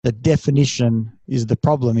the definition is the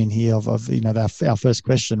problem in here of our first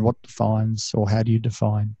question: what defines, or how do you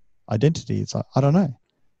define identity? It's like, I don't know.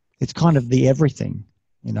 It's kind of the everything.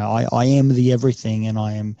 I am the everything, and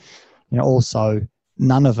I am, also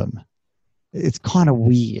none of them. It's kind of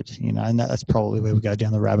weird, and that's probably where we go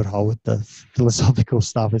down the rabbit hole with the philosophical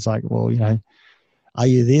stuff. It's like, well, are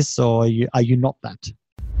you this, or are you not that?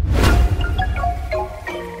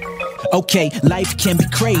 Okay, life can be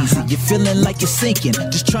crazy. You're feeling like you're sinking,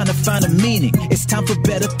 just trying to find a meaning. It's time for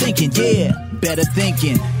better thinking, yeah, better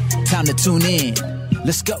thinking. Time to tune in.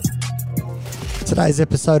 Let's go. Today's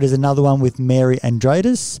episode is another one with Mary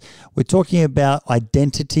Andreadis. We're talking about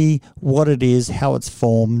identity, what it is, how it's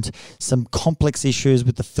formed, some complex issues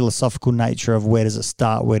with the philosophical nature of where does it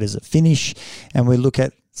start, where does it finish, and we look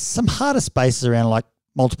at some harder spaces around like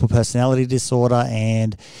multiple personality disorder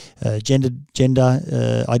and gender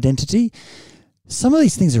identity. Some of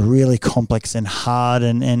these things are really complex and hard,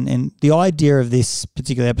 and the idea of this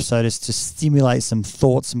particular episode is to stimulate some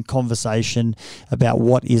thought, some conversation about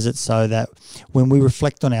what is it, so that when we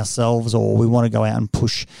reflect on ourselves or we want to go out and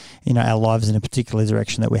push our lives in a particular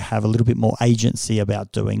direction, that we have a little bit more agency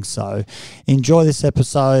about doing so. Enjoy this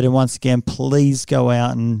episode, and once again, please go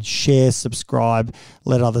out and share, subscribe,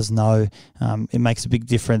 let others know. It makes a big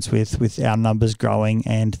difference with our numbers growing,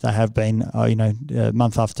 and they have been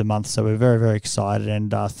month after month, so we're very, very excited.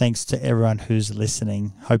 And thanks to everyone who's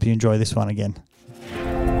listening. Hope you enjoy this one again.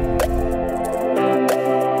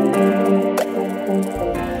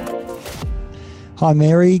 Hi,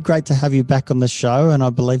 Mary. Great to have you back on the show. And I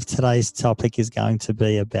believe today's topic is going to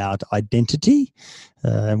be about identity.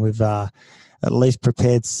 And we've at least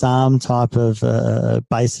prepared some type of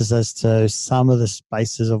basis as to some of the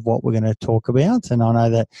spaces of what we're going to talk about. And I know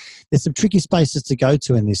that there's some tricky spaces to go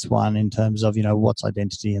to in this one in terms of, what's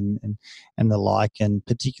identity and the like, and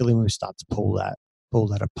particularly when we start to pull that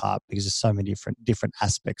apart, because there's so many different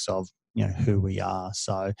aspects of who we are.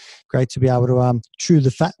 So great to be able to chew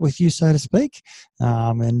the fat with you, so to speak.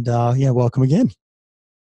 Welcome again.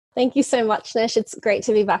 Thank you so much, Nesh. It's great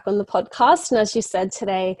to be back on the podcast. And as you said,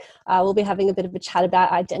 today we'll be having a bit of a chat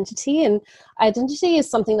about identity. And identity is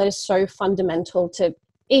something that is so fundamental to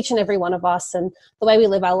each and every one of us, and the way we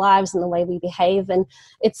live our lives and the way we behave. And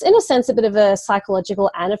it's, in a sense, a bit of a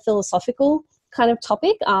psychological and a philosophical kind of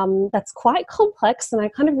topic that's quite complex. And I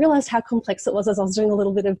kind of realized how complex it was as I was doing a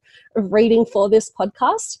little bit of reading for this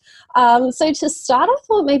podcast. So to start, I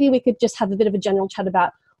thought maybe we could just have a bit of a general chat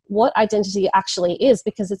about what identity actually is,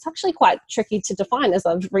 because it's actually quite tricky to define, as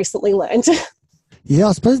I've recently learned. Yeah,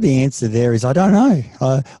 I suppose the answer there is I don't know.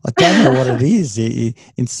 I don't know what it is.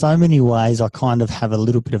 In so many ways, I kind of have a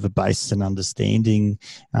little bit of a basis and understanding,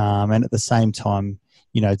 and at the same time,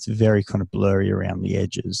 it's very kind of blurry around the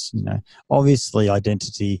edges. Obviously,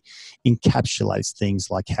 identity encapsulates things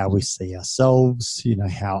like how we see ourselves,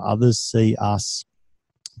 how others see us.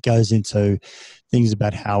 It goes into things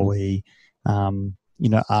about how we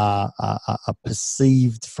are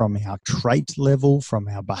perceived from our trait level, from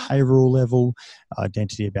our behavioral level,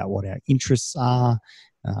 identity about what our interests are,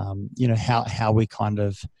 how we kind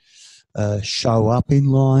of show up in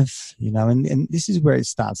life, and this is where it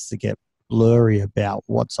starts to get blurry about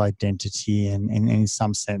what's identity and in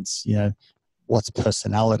some sense, what's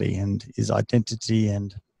personality, and is identity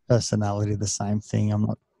and personality the same thing? I'm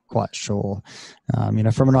not quite sure.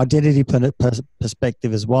 From an identity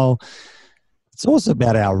perspective as well, it's also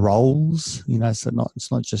about our roles, so it's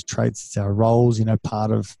not just traits, it's our roles.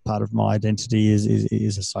 Part of my identity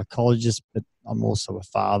is a psychologist, but I'm also a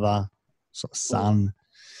father, sort of son.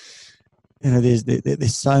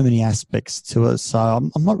 There's so many aspects to it. So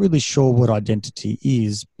I'm not really sure what identity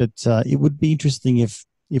is, but it would be interesting if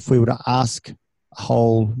we were to ask a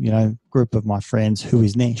whole, group of my friends, who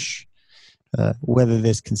is Nesh, whether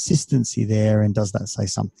there's consistency there, and does that say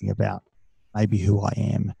something about maybe who I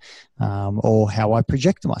am, or how I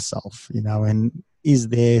project myself, and is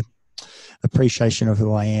there appreciation of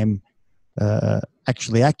who I am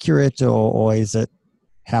actually accurate, or is it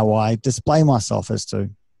how I display myself as to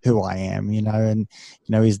who I am, and,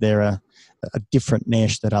 is there a different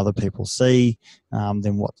Nesh that other people see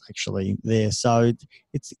than what's actually there? So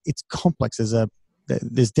it's complex.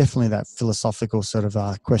 There's definitely that philosophical sort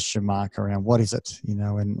of question mark around what is it, and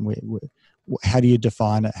how do you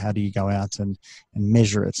define it? How do you go out and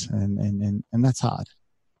measure it? And that's hard.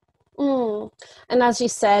 And as you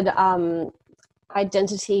said,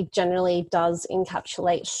 identity generally does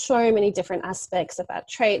encapsulate so many different aspects about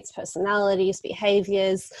traits, personalities,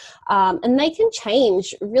 behaviors, and they can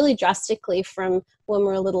change really drastically from when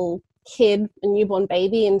we're a little kid, a newborn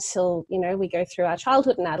baby, until, we go through our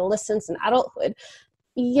childhood and adolescence and adulthood.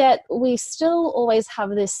 yet we still always have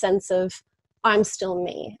this sense of, I'm still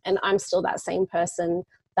me, and I'm still that same person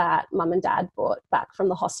that mum and dad brought back from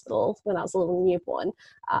the hospital when I was a little newborn.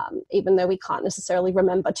 Even though we can't necessarily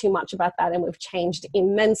remember too much about that, and we've changed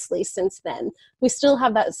immensely since then, we still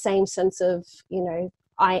have that same sense of,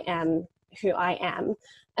 I am who I am.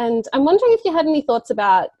 And I'm wondering if you had any thoughts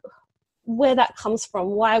about where that comes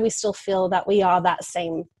from, why we still feel that we are that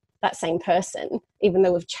same person, even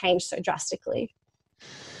though we've changed so drastically.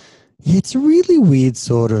 Yeah, it's a really weird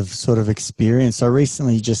sort of experience. I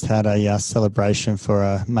recently just had a celebration for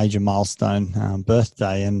a major milestone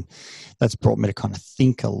birthday, and that's brought me to kind of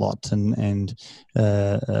think a lot. And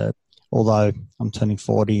although I'm turning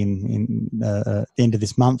 40 in the end of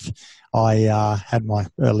this month, I had my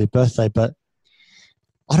early birthday, but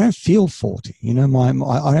I don't feel 40.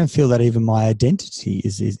 I don't feel that even my identity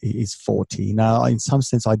is 40. In some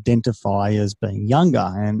sense, identify as being younger,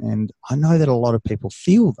 and I know that a lot of people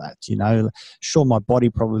feel that. Sure, my body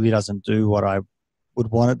probably doesn't do what I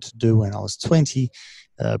would want it to do when I was 20,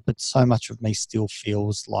 but so much of me still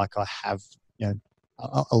feels like I have,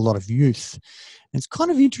 a lot of youth. And it's kind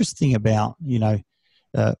of interesting about,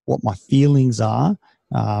 what my feelings are.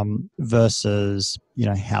 Versus,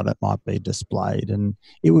 how that might be displayed. And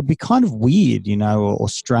it would be kind of weird, or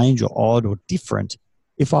strange or odd or different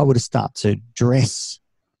if I were to start to dress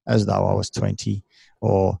as though I was 20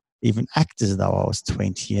 or even act as though I was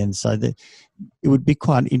 20. And so it would be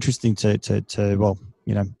quite interesting to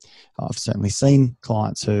I've certainly seen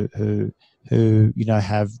clients who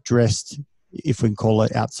have dressed, if we can call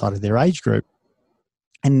it, outside of their age group.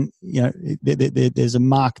 And, there's a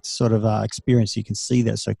marked sort of experience. You can see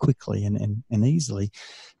that so quickly and easily.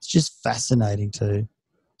 It's just fascinating to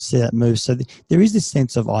see that move. So there is this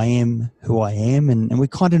sense of I am who I am. And we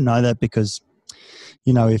kind of know that because,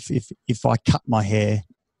 if I cut my hair,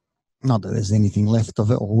 not that there's anything left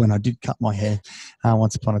of it, or when I did cut my hair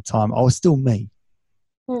once upon a time, I was still me.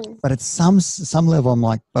 Mm. But at some level, I'm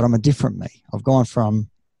like, but I'm a different me. I've gone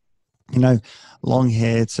from, long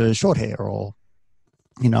hair to short hair, or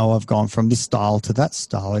I've gone from this style to that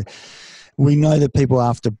style. We know that people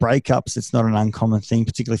after breakups, it's not an uncommon thing,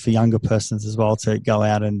 particularly for younger persons as well, to go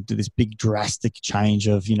out and do this big drastic change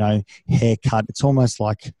of, haircut. It's almost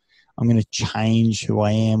like I'm going to change who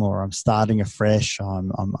I am, or I'm starting afresh.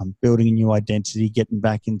 I'm building a new identity, getting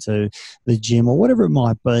back into the gym or whatever it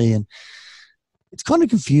might be. And it's kind of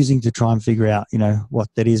confusing to try and figure out, what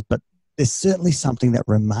that is. But there's certainly something that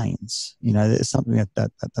remains, there's something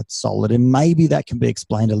that's solid. And maybe that can be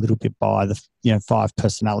explained a little bit by the, 5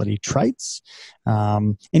 personality traits.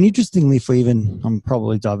 And interestingly, I'm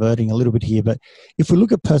probably diverting a little bit here, but if we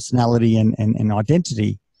look at personality and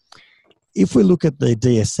identity, if we look at the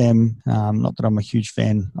DSM, not that I'm a huge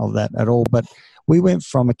fan of that at all, but we went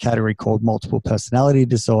from a category called multiple personality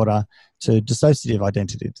disorder to dissociative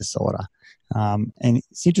identity disorder. And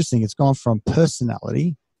it's interesting, it's gone from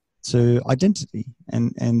personality to identity,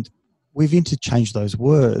 and we've interchanged those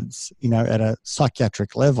words, at a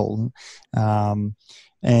psychiatric level, and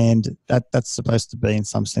that's supposed to be, in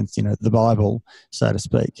some sense, the Bible, so to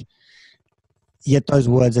speak. Yet those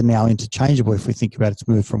words are now interchangeable if we think about it's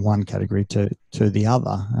moved from one category to the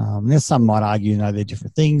other. Now, some might argue, they're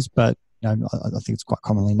different things, but I think it's quite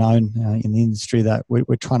commonly known in the industry that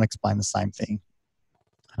we're trying to explain the same thing.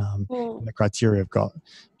 And the criteria have got,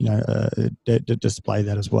 to display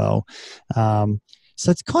that as well. So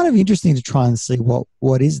it's kind of interesting to try and see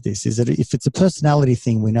what is this? Is it, if it's a personality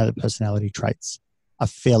thing, we know that personality traits are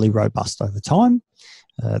fairly robust over time.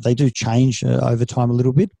 They do change over time a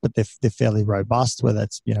little bit, but they're fairly robust, whether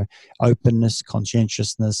it's, openness,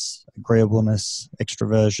 conscientiousness, agreeableness,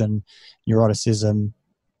 extroversion, neuroticism.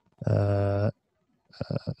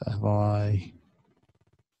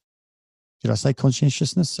 Did I say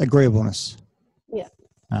conscientiousness? Agreeableness. Yeah.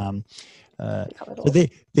 So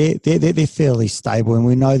they're fairly stable, and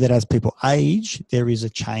we know that as people age, there is a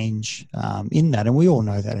change in that, and we all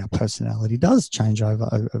know that our personality does change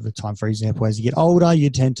over time. For example, as you get older, you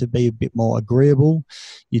tend to be a bit more agreeable,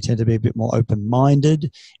 you tend to be a bit more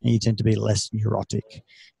open-minded, and you tend to be less neurotic.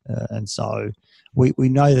 And so we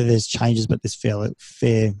know that there's changes, but there's fair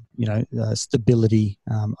stability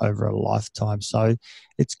over a lifetime. So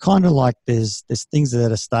it's kind of like there's things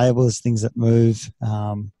that are stable, there's things that move.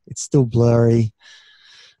 It's still blurry.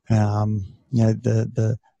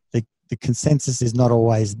 The consensus is not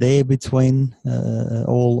always there between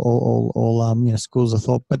all schools of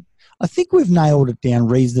thought. But I think we've nailed it down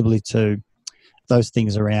reasonably to those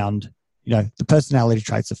things around. The personality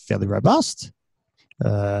traits are fairly robust.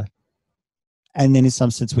 And then in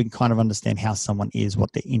some sense, we can kind of understand how someone is,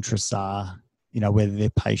 what their interests are, whether they're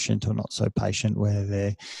patient or not so patient, whether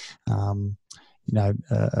they're,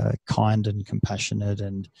 kind and compassionate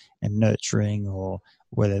and nurturing, or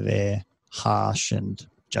whether they're harsh and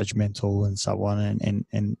judgmental and so on,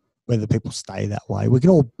 and whether people stay that way. We can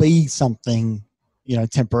all be something,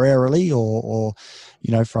 temporarily or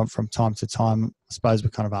from time to time. I suppose we're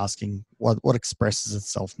kind of asking what expresses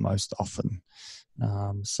itself most often.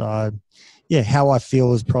 How I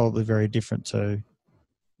feel is probably very different to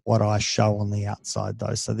what I show on the outside,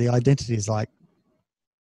 though. So the identity is like,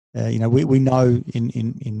 we know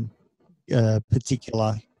in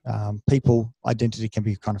particular people, identity can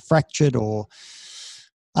be kind of fractured or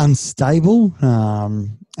unstable,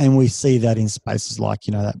 and we see that in spaces like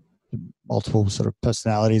that multiple sort of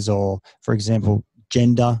personalities, or for example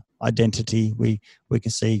gender identity. We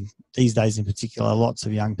can see these days in particular lots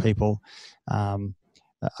of young people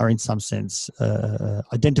are in some sense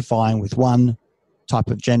identifying with one type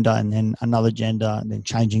of gender and then another gender and then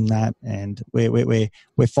changing that, and we're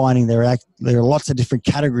finding there are lots of different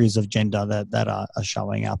categories of gender that are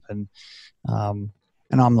showing up, and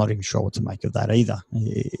I'm not even sure what to make of that either.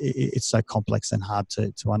 It's so complex and hard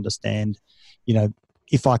to understand.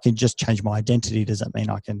 If I can just change my identity, does that mean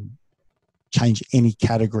I can change any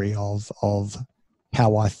category of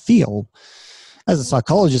how I feel? As a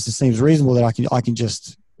psychologist, it seems reasonable that I can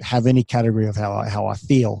just have any category of how I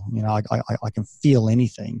feel. I can feel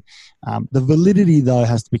anything. The validity, though,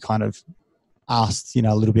 has to be kind of asked,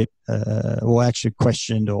 a little bit, or actually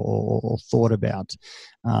questioned or thought about.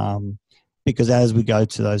 Because as we go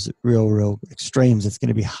to those real extremes, it's going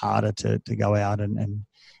to be harder to go out and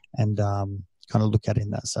kind of look at it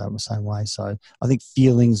in that same way. So I think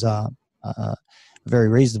feelings are very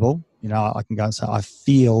reasonable. I can go and say I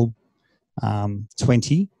feel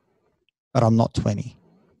 20, but I'm not 20.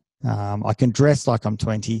 I can dress like I'm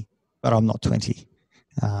 20, but I'm not 20.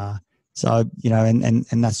 So,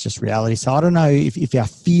 and that's just reality. So I don't know if our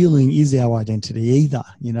feeling is our identity either,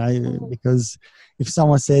 because if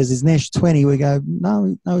someone says, is Nesh 20? We go,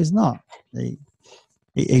 no, he's not.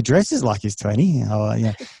 He dresses like he's 20,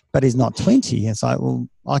 but he's not 20. And so, well,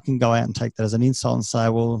 I can go out and take that as an insult and say,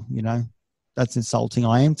 well, that's insulting.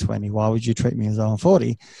 I am 20. Why would you treat me as though I'm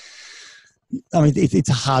 40? I mean, it's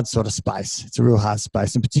a hard sort of space. It's a real hard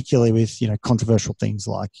space, and particularly with, controversial things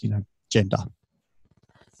like, gender.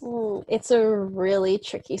 It's a really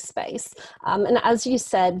tricky space. And as you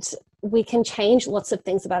said, we can change lots of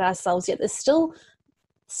things about ourselves, yet there's still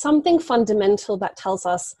something fundamental that tells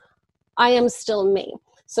us, I am still me.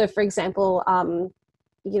 So for example,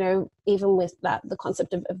 even with the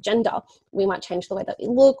concept of gender, we might change the way that we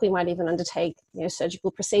look, we might even undertake,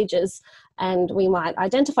 surgical procedures, and we might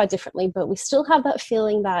identify differently, but we still have that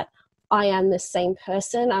feeling that I am the same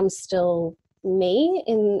person, I'm still me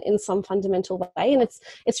in some fundamental way. And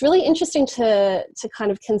it's really interesting to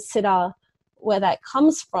kind of consider where that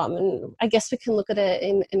comes from. And I guess we can look at it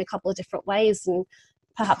in a couple of different ways, and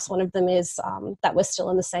perhaps one of them is that we're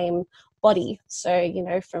still in the same body. So,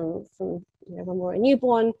 from when we're a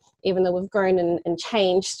newborn, even though we've grown and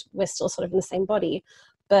changed, we're still sort of in the same body.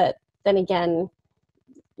 But then again,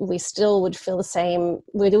 we still would feel the same.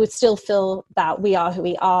 We would still feel that we are who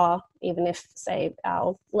we are, even if, say,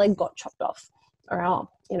 our leg got chopped off, or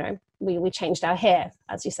we changed our hair,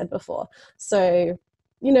 as you said before. So,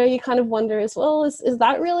 you kind of wonder as well, is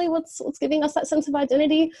that really what's giving us that sense of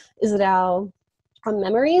identity? Is it our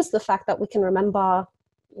memories, the fact that we can remember,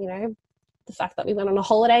 the fact that we went on a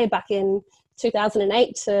holiday back in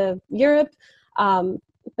 2008 to Europe?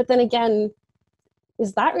 But then again,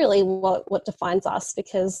 is that really what defines us?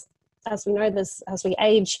 Because as we know, as we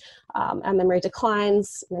age, our memory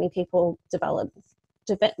declines. Many people develop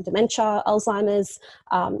dementia, Alzheimer's,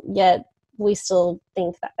 yet we still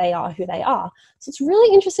think that they are who they are. So it's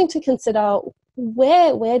really interesting to consider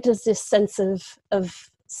where does this sense of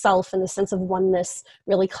self and the sense of oneness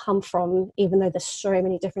really come from, even though there's so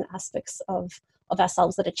many different aspects of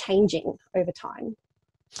ourselves that are changing over time.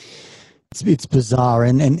 It's bizarre.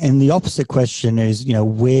 And the opposite question is,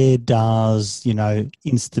 where does,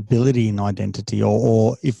 instability in identity,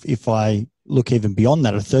 or if I look even beyond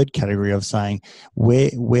that, a third category of saying,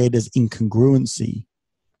 where does incongruency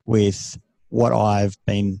with what I've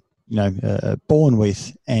been, born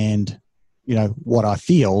with and, what I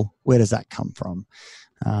feel, where does that come from?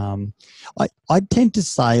 I tend to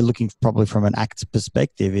say, looking probably from an ACT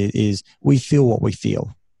perspective, is we feel what we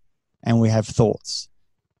feel, and we have thoughts.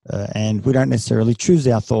 And we don't necessarily choose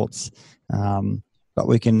our thoughts, but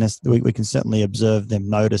we can certainly observe them,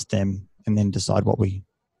 notice them, and then decide what we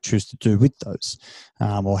choose to do with those,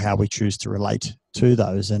 or how we choose to relate to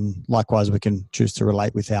those. And likewise, we can choose to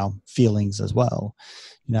relate with our feelings as well.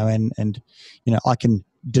 And I can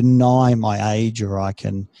deny my age, or I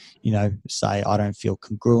can, say I don't feel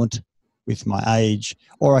congruent with my age,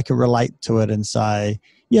 or I can relate to it and say,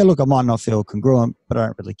 yeah, look, I might not feel congruent, but I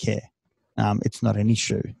don't really care. It's not an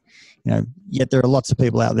issue. Yet there are lots of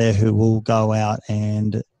people out there who will go out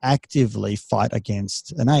and actively fight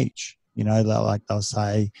against an age. They'll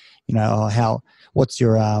say, what's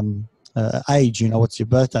your age? What's your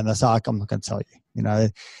birthday? And they say, I'm not going to tell you.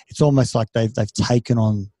 It's almost like they've taken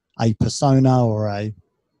on a persona or an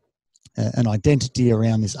identity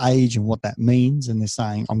around this age and what that means, and they're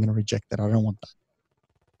saying, I'm going to reject that. I don't want that.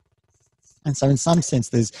 And so in some sense,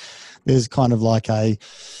 there's kind of like a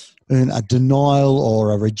denial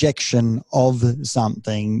or a rejection of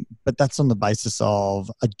something, but that's on the basis of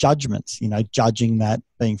a judgment, judging that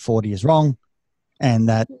being 40 is wrong and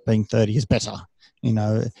that being 30 is better,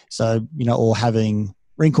 or having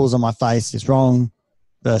wrinkles on my face is wrong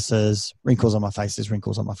versus wrinkles on my face is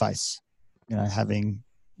wrinkles on my face, having,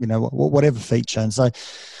 whatever feature. And so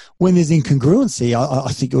when there's incongruency, I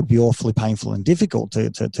think it would be awfully painful and difficult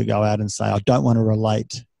to go out and say, I don't want to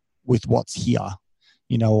relate with what's here.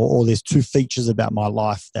 Or there's two features about my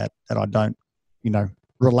life that I don't,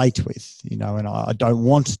 relate with, and I don't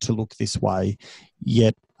want to look this way,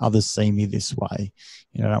 yet others see me this way.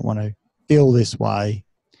 I don't want to feel this way,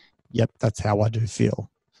 yet that's how I do feel.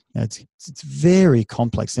 It's very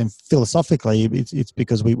complex, and philosophically, it's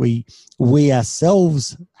because we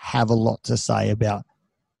ourselves have a lot to say about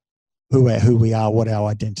who we are, what our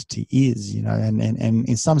identity is, and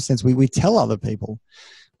in some sense, we tell other people.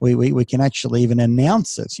 We can actually even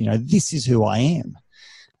announce it, this is who I am.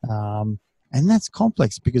 And that's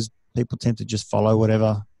complex because people tend to just follow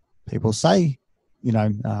whatever people say,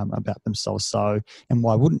 about themselves. So, and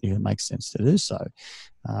why wouldn't you? It makes sense to do so.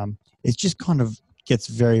 It just kind of gets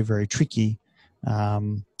very, very tricky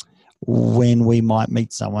when we might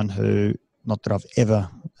meet someone who, not that I've ever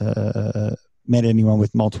met anyone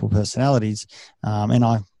with multiple personalities, and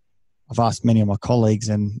I've asked many of my colleagues,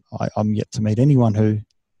 and I'm yet to meet anyone who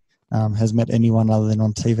has met anyone other than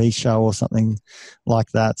on TV show or something like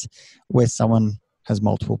that, where someone has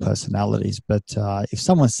multiple personalities. But if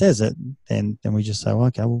someone says it, then we just say, well,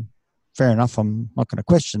 okay, well, fair enough. I'm not going to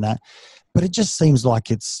question that. But it just seems like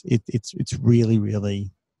it's really,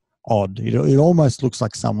 really odd. It almost looks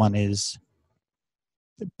like someone is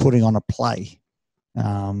putting on a play,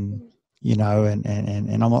 and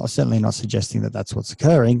I'm certainly not suggesting that that's what's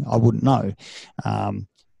occurring. I wouldn't know.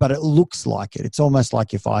 But it looks like it. It's almost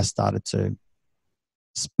like if I started to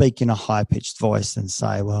speak in a high-pitched voice and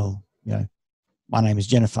say, well, my name is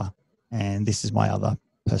Jennifer and this is my other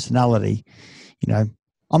personality,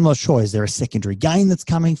 I'm not sure. Is there a secondary gain that's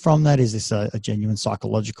coming from that? Is this a genuine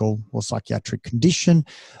psychological or psychiatric condition?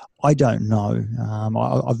 I don't know.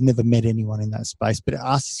 I've never met anyone in that space, but it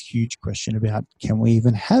asks this huge question about, can we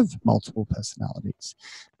even have multiple personalities?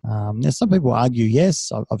 Now, some people argue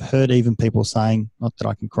yes. I've heard even people saying, not that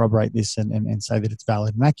I can corroborate this and say that it's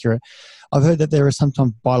valid and accurate, I've heard that there are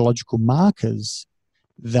sometimes biological markers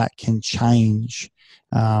that can change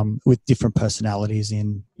with different personalities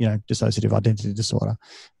in, dissociative identity disorder,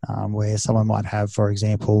 where someone might have, for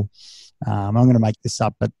example, I'm going to make this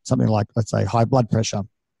up, but something like, let's say, high blood pressure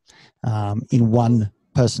in one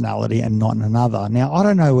personality and not in another. Now, I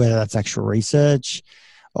don't know whether that's actual research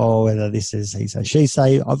or whether this is he say, she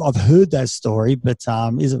say. I've heard that story, but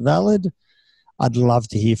is it valid? I'd love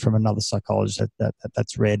to hear from another psychologist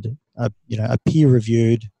that's read, a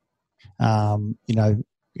peer-reviewed,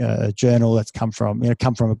 journal that's come from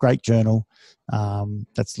a great journal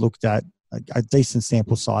that's looked at a decent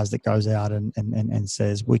sample size that goes out and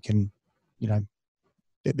says we can,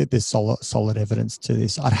 there's solid evidence to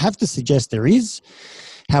this. I'd have to suggest there is.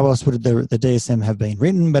 How else would the DSM have been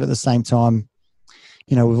written? But at the same time,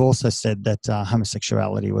 we've also said that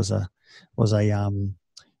homosexuality was an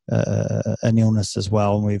illness as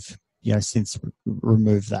well, and we've since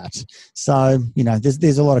removed that. So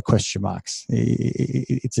there's a lot of question marks.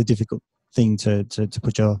 It's a difficult thing to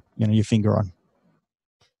put your finger on.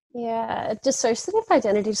 Yeah, dissociative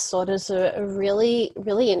identity disorder is a really,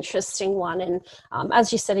 really interesting one. And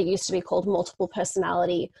as you said, it used to be called multiple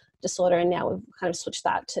personality disorder, and now we've kind of switched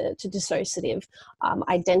that to dissociative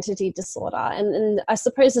identity disorder. And I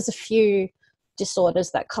suppose there's a few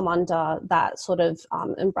disorders that come under that sort of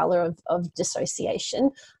umbrella of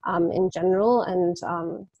dissociation in general. And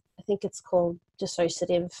I think it's called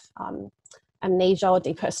dissociative amnesia or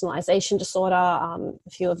depersonalization disorder, a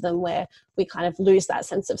few of them where we kind of lose that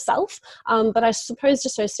sense of self. But I suppose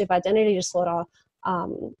dissociative identity disorder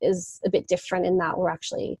is a bit different in that we're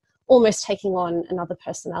actually almost taking on another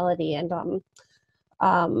personality. And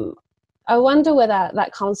I wonder where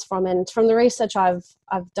that comes from. And from the research I've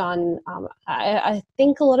done, I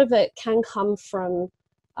think a lot of it can come from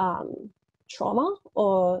trauma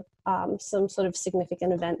or some sort of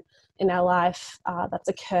significant event in our life that's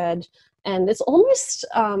occurred. And it's almost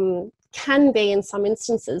can be, in some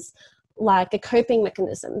instances, like a coping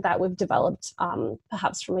mechanism that we've developed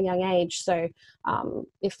perhaps from a young age. So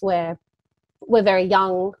if we're very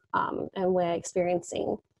young and we're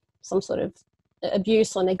experiencing some sort of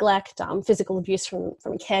abuse or neglect, physical abuse from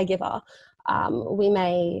a caregiver, we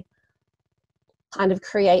may kind of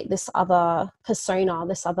create this other persona,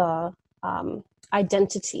 this other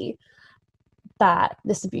identity that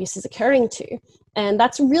this abuse is occurring to. And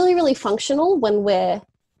that's really, really functional when we're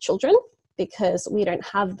children, because we don't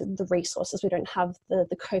have the resources, we don't have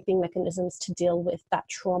the coping mechanisms to deal with that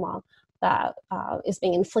trauma that is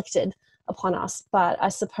being inflicted upon us. But I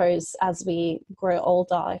suppose as we grow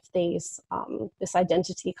older, if this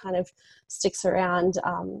identity kind of sticks around,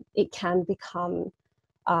 it can become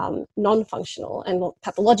non-functional and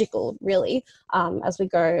pathological, really, as we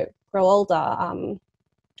grow older.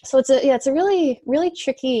 So it's a really, really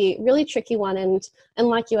tricky one. And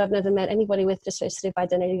like you, I've never met anybody with dissociative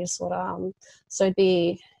identity disorder. So it'd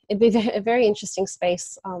be a very interesting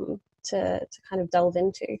space to kind of delve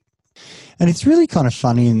into. And it's really kind of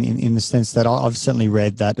funny in the sense that I've certainly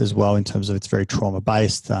read that as well, in terms of it's very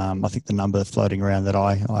trauma-based. I think the number floating around that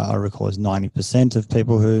I recall is 90% of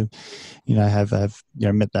people who, have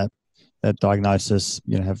met that diagnosis,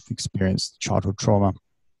 have experienced childhood trauma.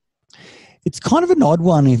 It's kind of an odd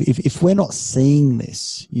one if we're not seeing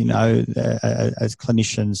this, as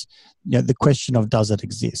clinicians, the question of does it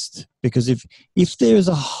exist? Because if there's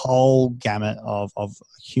a whole gamut of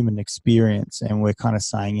human experience and we're kind of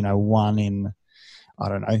saying, one in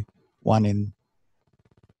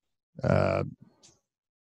a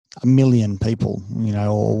million people,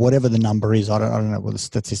 or whatever the number is, I don't know what the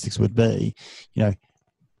statistics would be,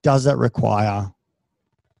 does that require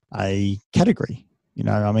a category?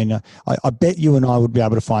 I bet you and I would be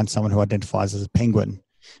able to find someone who identifies as a penguin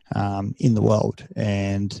in the world.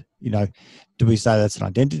 And, do we say that's an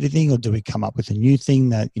identity thing, or do we come up with a new thing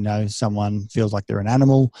that, someone feels like they're an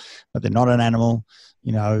animal, but they're not an animal,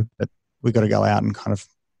 but we've got to go out and kind of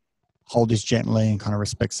hold this gently and kind of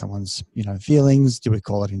respect someone's, feelings. Do we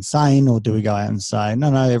call it insane, or do we go out and say,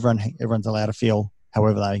 no, everyone's allowed to feel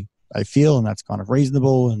however they feel, and that's kind of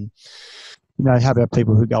reasonable? And, how about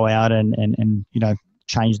people who go out and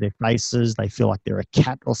change their faces? They feel like they're a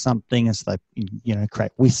cat or something, and so they,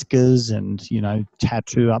 create whiskers and,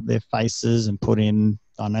 tattoo up their faces and put in,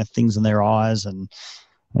 things in their eyes and,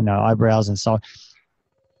 eyebrows. And so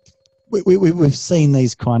we've seen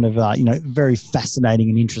these kind of, very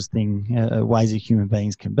fascinating and interesting ways that human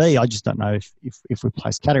beings can be. I just don't know if we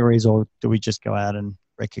place categories, or do we just go out and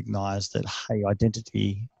recognize that, hey,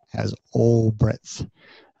 identity has all breadth.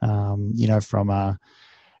 From a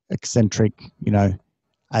eccentric,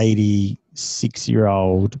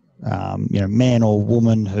 86-year-old, man or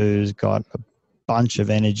woman who's got a bunch of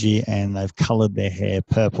energy and they've colored their hair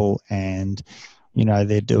purple, and,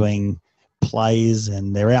 they're doing plays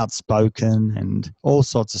and they're outspoken and all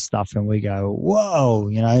sorts of stuff. And we go, whoa,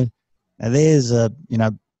 now there's a,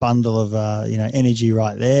 bundle of, energy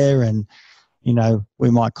right there. And, we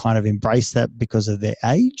might kind of embrace that because of their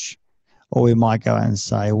age. Or we might go out and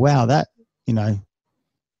say, wow, that,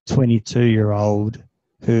 22-year-old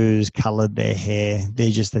who's coloured their hair,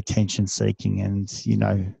 they're just attention seeking, and,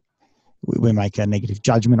 we make a negative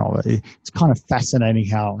judgment of it. It's kind of fascinating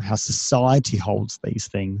how society holds these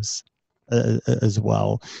things as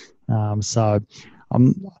well. So I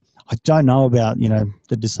don't know about,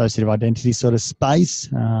 the dissociative identity sort of space,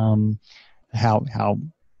 how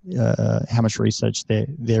much research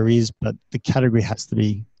there is, but the category has to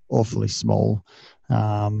be awfully small,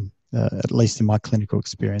 at least in my clinical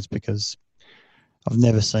experience, because I've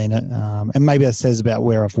never seen it. And maybe that says about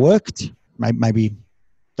where I've worked. Maybe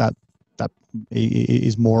that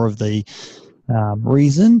is more of the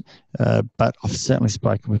reason. But I've certainly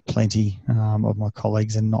spoken with plenty of my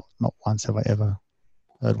colleagues, and not once have I ever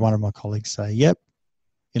heard one of my colleagues say, yep,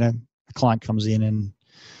 a client comes in and,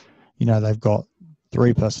 they've got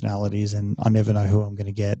 3 personalities and I never know who I'm going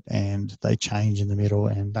to get, and they change in the middle,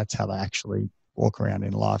 and that's how they actually walk around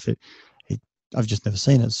in life. I've just never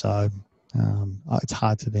seen it. So it's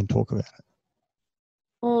hard to then talk about it.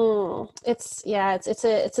 It's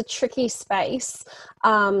a tricky space.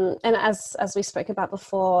 And as we spoke about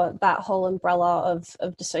before, that whole umbrella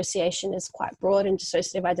of dissociation is quite broad, and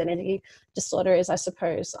dissociative identity disorder is, I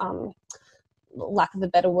suppose, lack of a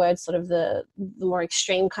better word, sort of the more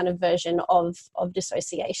extreme kind of version of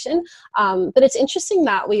dissociation. But it's interesting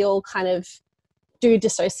that we all kind of do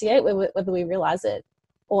dissociate, whether we realize it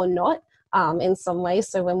or not, in some way.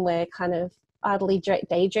 So when we're kind of idly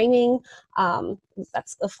daydreaming,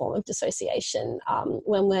 that's a form of dissociation.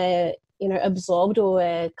 When we're absorbed, or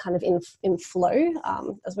we're kind of in flow,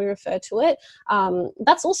 as we refer to it,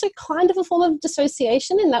 that's also kind of a form of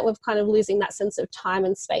dissociation, in that we're kind of losing that sense of time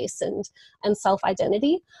and space and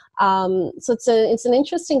self-identity. So it's an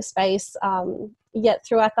interesting space. Yet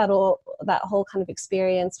throughout that whole kind of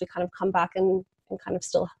experience, we kind of come back and kind of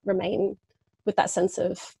still remain with that sense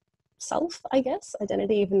of self, I guess,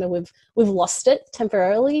 identity, even though we've lost it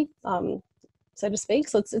temporarily, so to speak.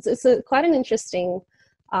 So it's quite an interesting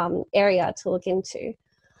area to look into.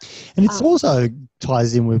 And it's also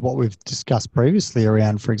ties in with what we've discussed previously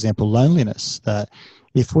around, for example, loneliness, that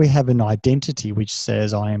if we have an identity which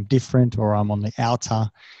says I am different, or I'm on the outer,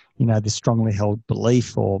 this strongly held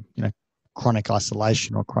belief, or, chronic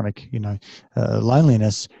isolation or chronic,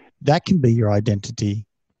 loneliness, that can be your identity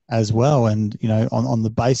as well. And, on the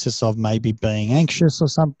basis of maybe being anxious or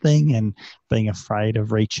something, and being afraid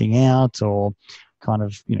of reaching out, or kind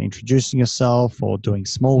of, introducing yourself, or doing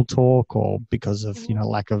small talk, or because of,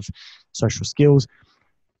 lack of social skills,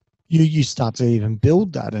 you start to even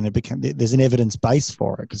build that, and there's an evidence base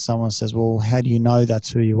for it, because someone says, well, how do you know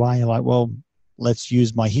that's who you are? You're like, well, let's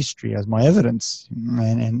use my history as my evidence.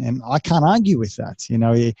 And I can't argue with that.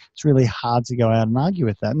 It's really hard to go out and argue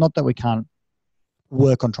with that. Not that we can't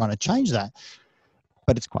work on trying to change that,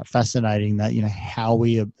 but it's quite fascinating that, how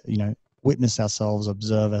we, witness ourselves,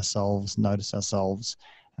 observe ourselves, notice ourselves,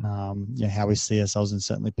 how we see ourselves, and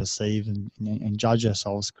certainly perceive and judge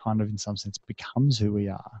ourselves, kind of in some sense becomes who we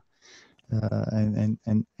are.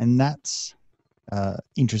 And that's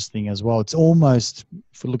interesting as well. It's almost,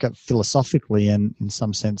 if we look at philosophically, and in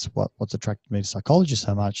some sense what's attracted me to psychology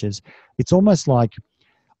so much, is it's almost like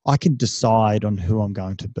I can decide on who I'm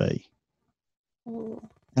going to be.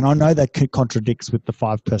 And I know that contradicts with the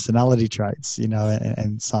 5 personality traits,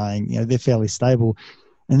 and saying, they're fairly stable.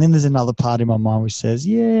 And then there's another part in my mind which says,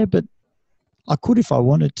 yeah, but I could if I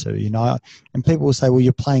wanted to, and people will say, well,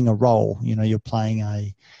 you're playing a role, you're playing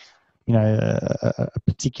a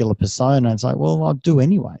particular persona. And it's like, well, I'll do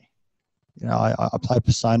anyway. I play a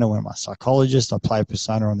persona when I'm a psychologist. I play a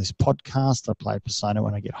persona on this podcast. I play a persona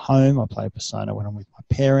when I get home. I play a persona when I'm with my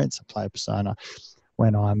parents. I play a persona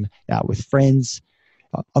when I'm out with friends.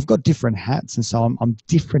 I've got different hats, and so I'm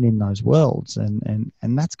different in those worlds, and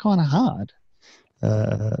that's kind of hard.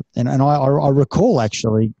 And I recall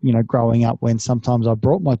actually, growing up, when sometimes I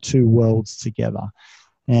brought my 2 worlds together,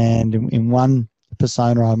 and in one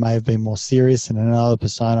persona I may have been more serious, and in another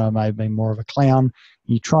persona I may have been more of a clown.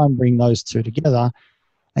 You try and bring those 2 together,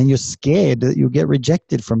 and you're scared that you'll get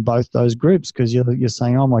rejected from both those groups, because you're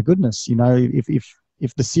saying, oh my goodness,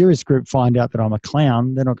 if the serious group find out that I'm a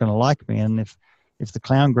clown, they're not going to like me, and if the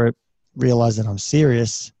clown group realize that I'm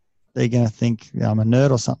serious, they're going to think I'm a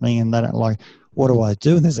nerd or something, and they don't like, what do I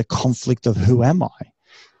do? And there's a conflict of who am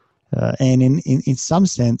I? And in some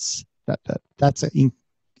sense, that's an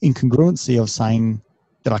incongruency of saying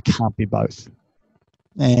that I can't be both.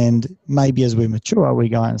 And maybe as we mature, we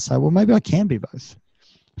go out and say, well, maybe I can be both.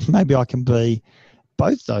 Maybe I can be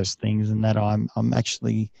both those things, and that I'm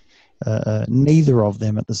actually neither of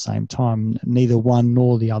them at the same time, neither one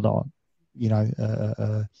nor the other,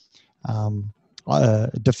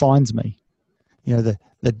 defines me.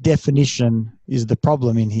 The definition is the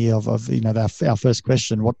problem in here of our first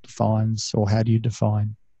question, what defines, or how do you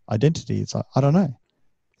define identity? It's like, I don't know.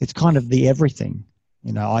 It's kind of the everything.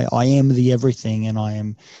 I am the everything, and I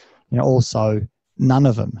am, also none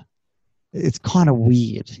of them. It's kind of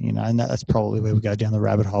weird, and that's probably where we go down the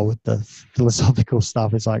rabbit hole with the philosophical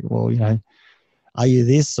stuff. It's like, well, are you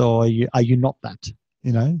this, or are you not that,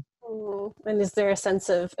 And is there a sense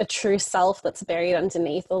of a true self that's buried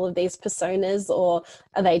underneath all of these personas, or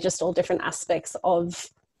are they just all different aspects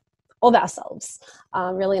of ourselves,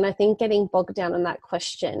 really? And I think getting bogged down in that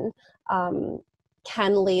question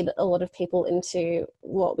can lead a lot of people into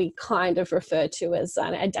what we kind of refer to as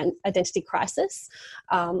an identity crisis,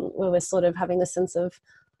 where we're sort of having the sense of,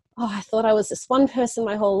 oh, I thought I was this one person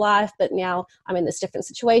my whole life, but now I'm in this different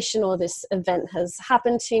situation, or this event has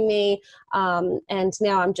happened to me, and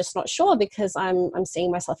now I'm just not sure, because I'm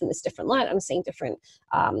seeing myself in this different light. I'm seeing different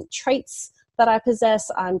traits that I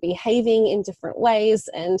possess. I'm behaving in different ways,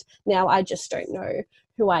 and now I just don't know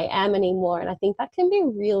who I am anymore. And I think that can be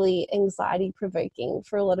really anxiety provoking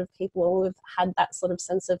for a lot of people who have had that sort of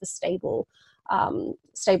sense of a stable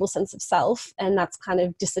sense of self, and that's kind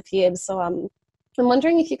of disappeared. So I'm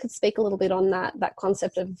wondering if you could speak a little bit on that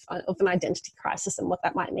concept of an identity crisis and what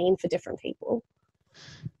that might mean for different people.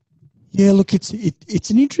 Yeah, look, it's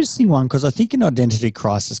an interesting one, because I think an identity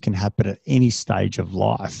crisis can happen at any stage of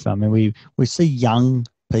life. I mean, we see young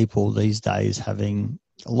people these days having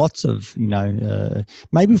lots of,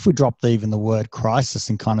 maybe if we dropped even the word crisis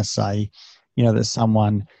and kind of say, that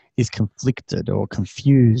someone is conflicted or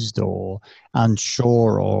confused or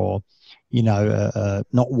unsure or,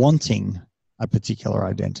 not wanting a particular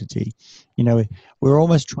identity. We're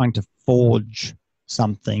almost trying to forge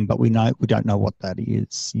something, but we don't know what that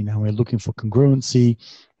is. We're looking for congruency,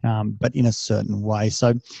 but in a certain way.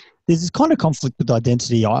 So there's this kind of conflict with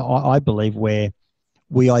identity, I believe, where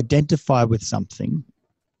we identify with something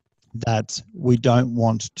that we don't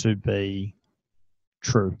want to be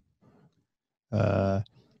true,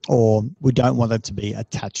 or we don't want it to be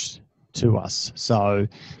attached to us. So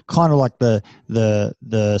kind of like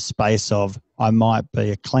the space of, I might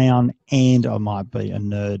be a clown and I might be a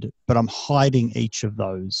nerd, but I'm hiding each of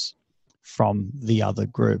those from the other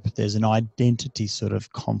group. There's an identity sort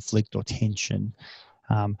of conflict or tension,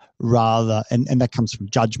 and that comes from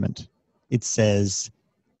judgment. It says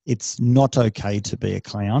it's not okay to be a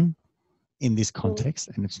clown in this context,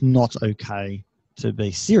 and it's not okay to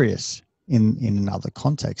be serious in another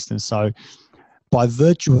context. And so by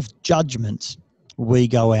virtue of judgment, we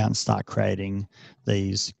go out and start creating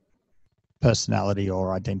these personality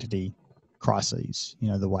or identity crises,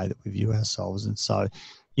 the way that we view ourselves. And so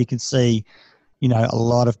you can see, a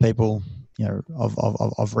lot of people,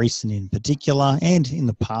 of recent in particular, and in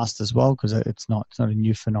the past as well, because it's not a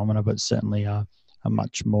new phenomena, but certainly a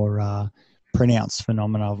much more pronounced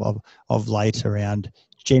phenomena of late around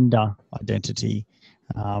gender identity,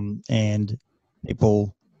 and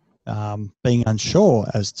people being unsure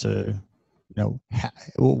as to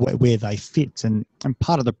where they fit. And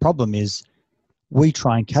part of the problem is we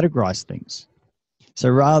try and categorize things. So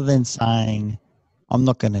rather than saying, I'm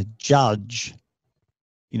not going to judge,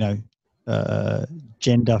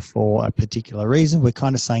 gender for a particular reason, we're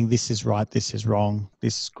kind of saying this is right, this is wrong,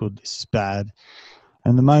 this is good, this is bad.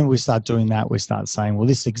 And the moment we start doing that, we start saying, well,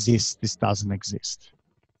 this exists, this doesn't exist.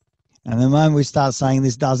 And the moment we start saying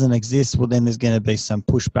this doesn't exist, well, then there's going to be some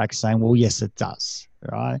pushback saying, well, yes, it does,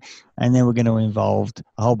 right? And then we're going to involve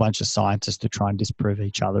a whole bunch of scientists to try and disprove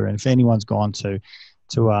each other. And if anyone's gone to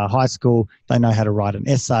high school, they know how to write an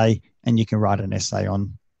essay, and you can write an essay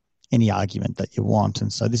on any argument that you want.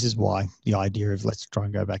 And so this is why the idea of let's try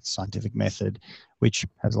and go back to scientific method, which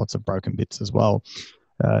has lots of broken bits as well.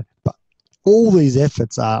 But all these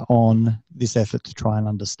efforts are on this effort to try and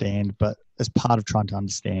understand, but as part of trying to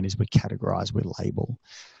understand is we categorize, we label.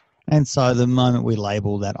 And so the moment we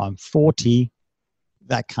label that I'm 40,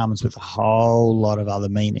 that comes with a whole lot of other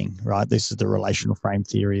meaning, right? This is the relational frame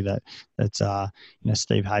theory that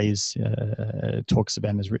Steve Hayes talks about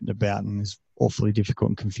and has written about, and is awfully difficult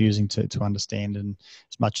and confusing to understand. And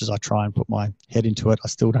as much as I try and put my head into it, I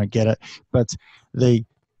still don't get it. But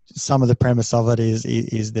some of the premise of it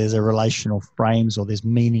is there's a relational frames, or there's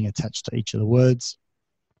meaning attached to each of the words.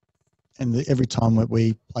 And every time that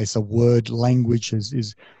we place a word, language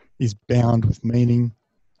is bound with meaning,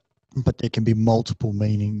 but there can be multiple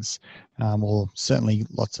meanings, or certainly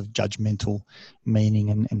lots of judgmental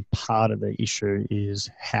meaning. And part of the issue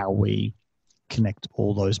is how we connect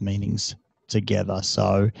all those meanings together.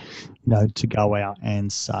 So, to go out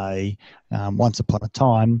and say, once upon a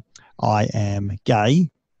time, I am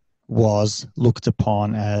gay, was looked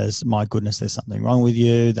upon as, my goodness, there's something wrong with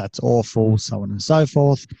you, that's awful, so on and so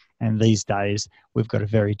forth. And these days, we've got a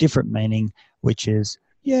very different meaning, which is,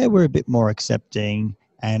 yeah, we're a bit more accepting,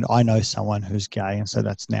 and I know someone who's gay, and so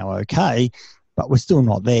that's now okay, but we're still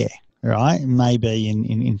not there, right? Maybe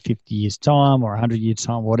in 50 years' time or 100 years'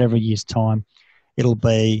 time, whatever years' time, it'll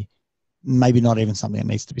be maybe not even something that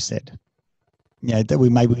needs to be said. That we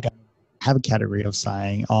don't have a category of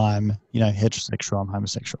saying, I'm, heterosexual, I'm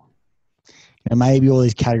homosexual. Maybe all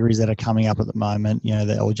these categories that are coming up at the moment, the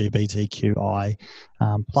LGBTQI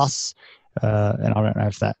plus, and I don't know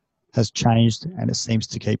if that has changed, and it seems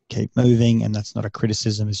to keep moving, and that's not a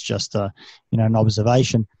criticism, it's just an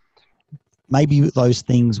observation. Maybe those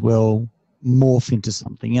things will morph into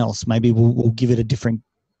something else. Maybe we'll give it a different,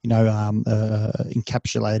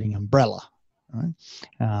 encapsulating umbrella, right?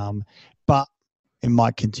 But it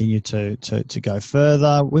might continue to go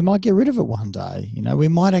further. We might get rid of it one day. We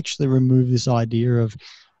might actually remove this idea of,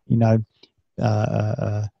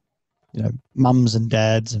 mums and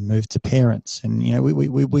dads, and move to parents. And,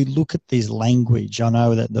 we look at this language. I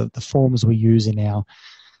know that the forms we use in our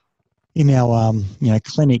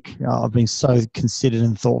clinic, I've been so considered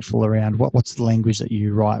and thoughtful around what's the language that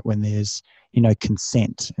you write when there's,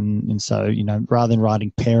 consent. And so, rather than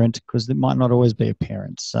writing parent, because it might not always be a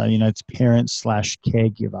parent. So, it's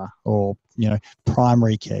parent/caregiver or,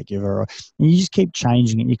 primary caregiver. And you just keep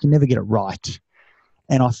changing it. You can never get it right.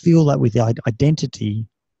 And I feel that with the identity,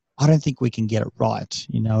 I don't think we can get it right.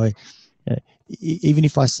 Even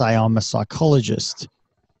if I say I'm a psychologist,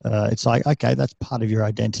 it's like, okay, that's part of your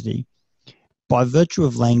identity. By virtue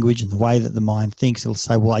of language and the way that the mind thinks, it'll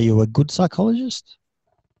say, well, are you a good psychologist?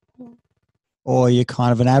 Or are you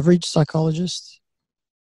kind of an average psychologist?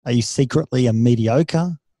 Are you secretly a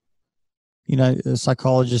mediocre, a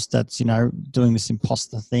psychologist that's, doing this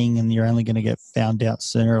imposter thing and you're only going to get found out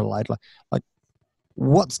sooner or later? Like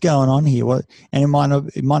what's going on here? And it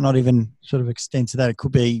might not even sort of extend to that. It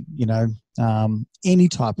could be, any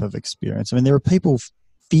type of experience. I mean, there are people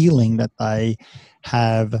feeling that they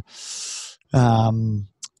have, for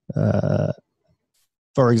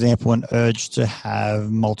example, an urge to have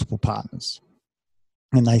multiple partners.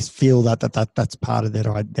 And they feel that's part of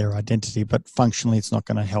their identity, but functionally it's not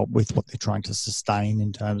going to help with what they're trying to sustain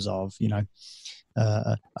in terms of,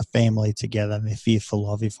 a family together. And they're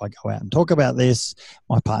fearful of, if I go out and talk about this,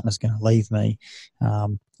 my partner's going to leave me.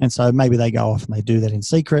 And so maybe they go off and they do that in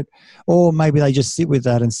secret, or maybe they just sit with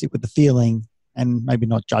that and sit with the feeling and maybe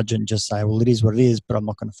not judge it and just say, well, it is what it is, but I'm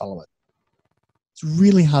not going to follow it. It's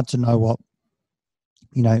really hard to know what,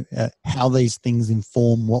 how these things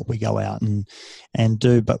inform what we go out and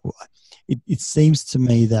do. But it seems to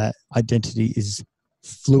me that identity is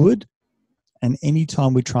fluid, and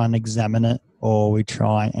anytime we try and examine it or we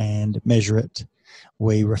try and measure it,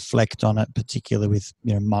 we reflect on it, particularly with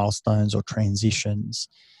milestones or transitions.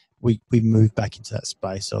 We move back into that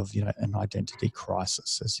space of an identity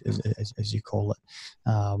crisis, as you call it.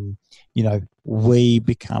 We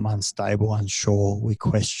become unstable, unsure. We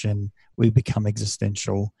question. We become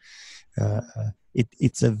existential.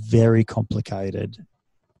 It's a very complicated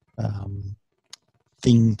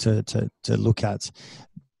thing to look at,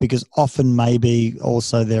 because often maybe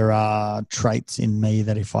also there are traits in me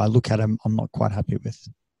that if I look at them, I'm not quite happy with,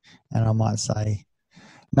 and I might say,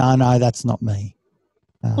 no, that's not me.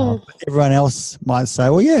 Everyone else might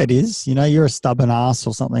say, well, yeah, it is. You're a stubborn ass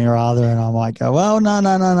or something or other. And I might go, well, no,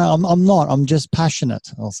 I'm not. I'm just passionate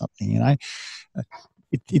or something,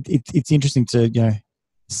 It's interesting to,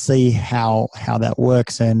 see how that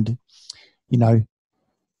works. And,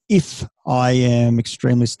 if I am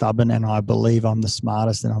extremely stubborn and I believe I'm the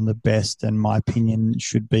smartest and I'm the best and my opinion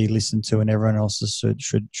should be listened to and everyone else's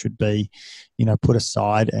should be, put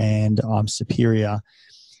aside and I'm superior,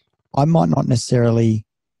 I might not necessarily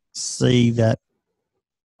see that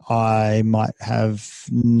I might have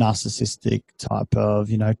narcissistic type of,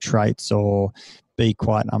 traits or be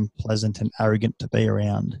quite unpleasant and arrogant to be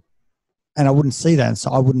around. And I wouldn't see that. And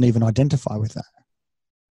so I wouldn't even identify with that.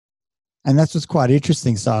 And that's what's quite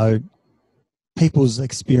interesting. So people's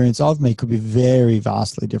experience of me could be very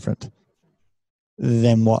vastly different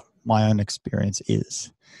than what my own experience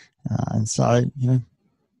is. And so,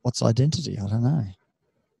 what's identity? I don't know.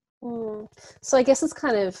 So I guess it's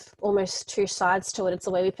kind of almost two sides to it. It's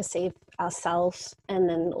the way we perceive ourselves and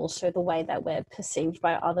then also the way that we're perceived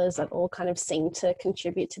by others that all kind of seem to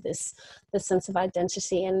contribute to this sense of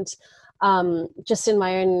identity. And just in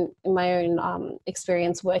my own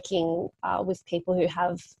experience working with people who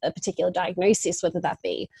have a particular diagnosis, whether that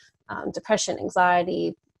be depression,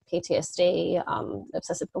 anxiety, PTSD,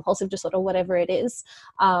 obsessive compulsive disorder, whatever it is,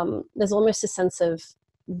 there's almost a sense of,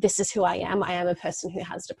 this is who I am. I am a person who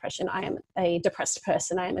has depression. I am a depressed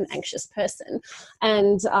person. I am an anxious person.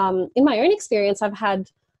 And in my own experience, I've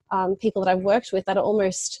had people that I've worked with that are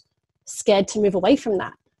almost scared to move away from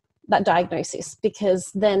that diagnosis,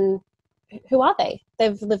 because then who are they?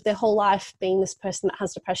 They've lived their whole life being this person that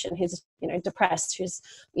has depression, who's, depressed, who's,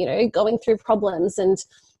 going through problems. And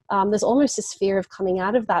there's almost this fear of coming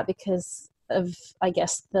out of that because of, I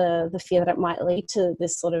guess, the fear that it might lead to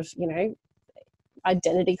this sort of,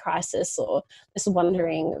 identity crisis, or this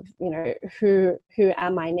wondering of, who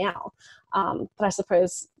am I now? But I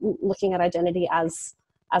suppose looking at identity as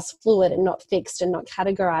fluid and not fixed and not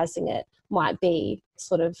categorizing it might be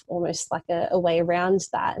sort of almost like a way around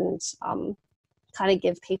that, and kind of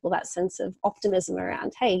give people that sense of optimism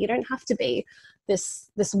around, hey, you don't have to be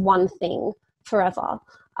this one thing forever.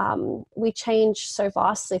 We change so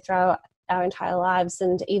vastly throughout our entire lives,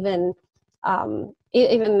 and even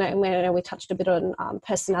when we touched a bit on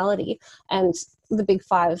personality, and the big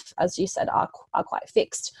five, as you said, are quite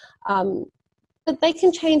fixed. But they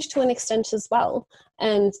can change to an extent as well.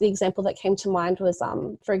 And the example that came to mind was,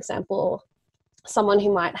 for example, someone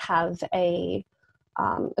who might have a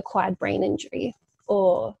acquired brain injury,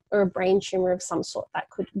 or a brain tumor of some sort that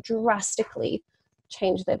could drastically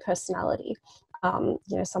change their personality.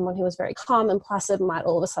 Someone who was very calm and placid might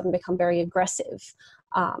all of a sudden become very aggressive,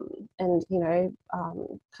 and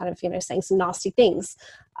saying some nasty things.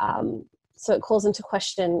 So it calls into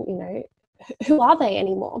question, who are they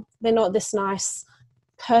anymore? They're not this nice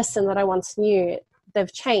person that I once knew.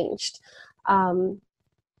 They've changed.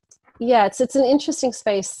 It's an interesting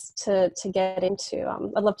space to get into.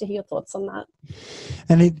 I'd love to hear your thoughts on that.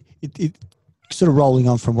 And it sort of rolling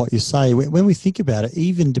on from what you say, when we think about it,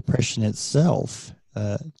 even depression itself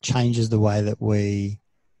changes the way that we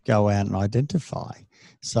go out and identify.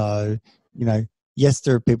 So, yes,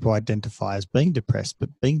 there are people who identify as being depressed, but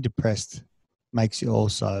being depressed makes you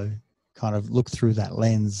also kind of look through that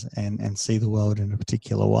lens and see the world in a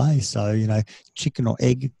particular way. So, chicken or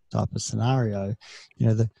egg type of scenario,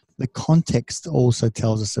 the context also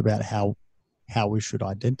tells us about how we should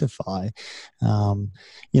identify.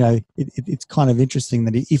 It's kind of interesting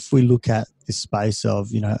that if we look at this space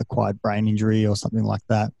of, acquired brain injury or something like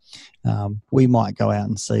that, we might go out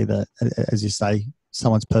and see that, as you say,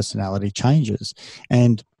 someone's personality changes.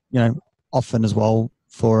 And, often as well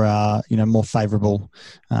for, more favourable,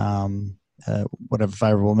 whatever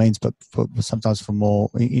favourable means, but sometimes for more,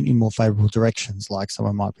 in more favourable directions, like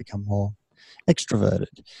someone might become more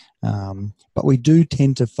extroverted. But we do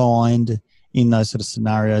tend to find in those sort of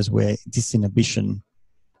scenarios where disinhibition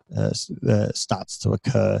starts to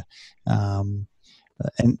occur. And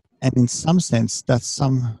in some sense,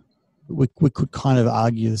 we could kind of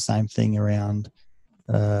argue the same thing around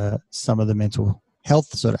some of the mental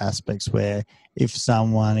health sort of aspects, where if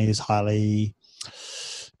someone is highly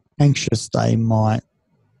anxious, they might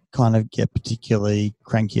kind of get particularly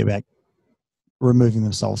cranky about removing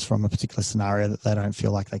themselves from a particular scenario that they don't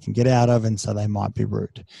feel like they can get out of, and so they might be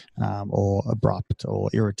rude or abrupt or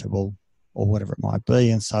irritable or whatever it might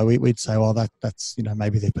be. And so we'd say, well, that's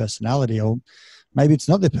maybe their personality, or maybe it's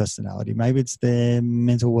not their personality, maybe it's their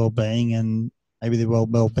mental well-being, and maybe their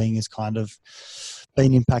well-being is kind of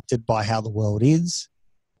been impacted by how the world is,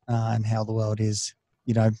 and how the world is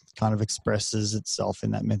kind of expresses itself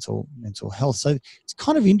in that mental health. So it's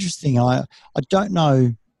kind of interesting. I don't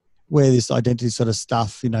know where this identity sort of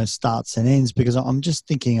stuff, starts and ends, because I'm just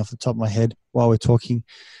thinking off the top of my head while we're talking,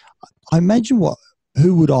 I imagine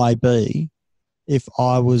who would I be if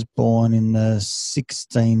I was born in the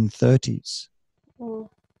 1630s? Mm.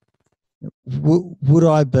 Would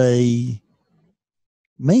I be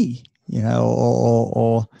me,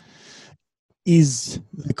 or is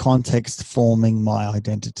the context forming my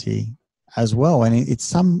identity as well? And in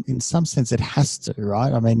some sense it has to,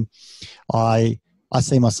 right? I mean, I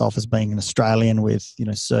see myself as being an Australian with,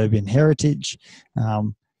 Serbian heritage.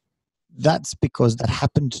 That's because that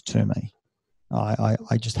happened to me.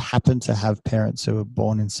 I just happened to have parents who were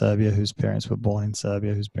born in Serbia, whose parents were born in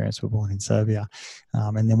Serbia, whose parents were born in Serbia.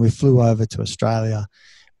 And then we flew over to Australia,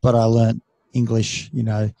 but I learnt English,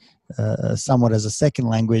 somewhat as a second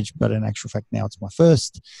language, but in actual fact now it's my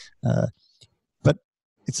first. But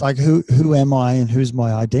it's like, who am I and who's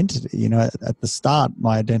my identity? At the start,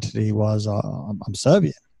 my identity was I'm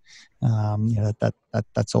Serbian.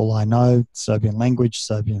 That's all I know. Serbian language,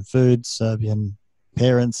 Serbian food, Serbian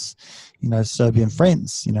parents, Serbian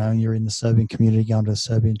friends. You're in the Serbian community, going to a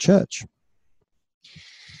Serbian church,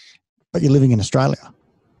 but you're living in Australia.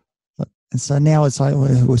 And so now it's like,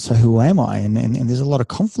 so who am I? And there's a lot of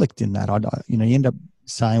conflict in that. You end up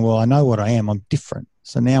saying, well, I know what I am. I'm different.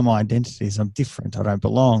 So now my identity is I'm different. I don't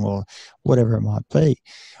belong, or whatever it might be.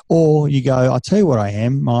 Or you go, I'll tell you what I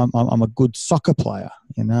am. I'm a good soccer player,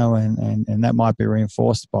 and that might be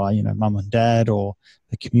reinforced by, mum and dad, or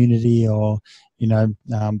the community, or,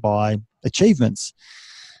 by achievements.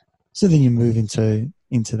 So then you move into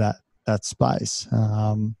that space.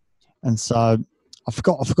 And so I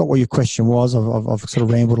forgot what your question was. I've sort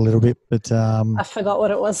of rambled a little bit, but I forgot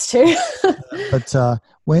what it was too. But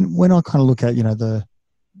when I kind of look at the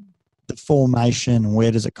formation and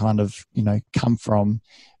where does it kind of come from,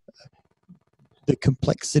 the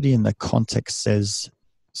complexity and the context says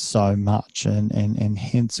so much, and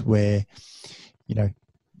hence where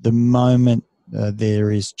the moment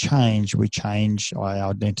there is change, we change our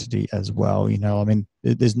identity as well.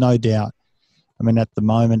 There's no doubt. At the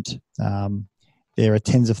moment. There are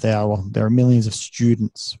there are millions of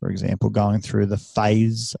students, for example, going through the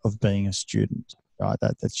phase of being a student, right?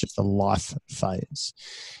 That's just a life phase.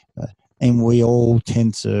 And we all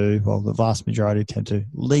tend to, the vast majority tend to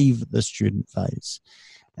leave the student phase.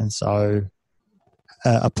 And so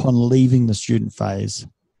upon leaving the student phase,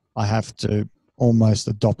 I have to almost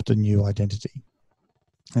adopt a new identity.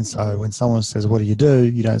 And so when someone says, what do? You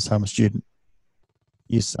don't say I'm a student.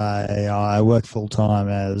 you say, I work full time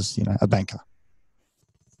as, a banker.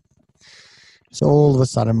 So all of a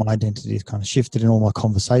sudden my identity is kind of shifted and all my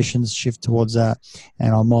conversations shift towards that.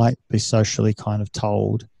 And I might be socially kind of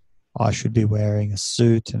told I should be wearing a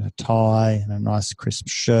suit and a tie and a nice crisp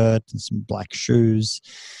shirt and some black shoes.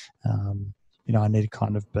 I need to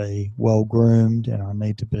kind of be well groomed and I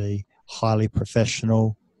need to be highly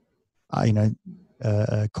professional.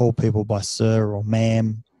 Call people by sir or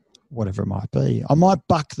ma'am, whatever it might be. I might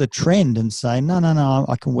buck the trend and say, no,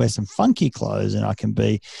 I can wear some funky clothes and I can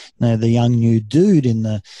be the young new dude in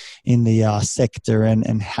the sector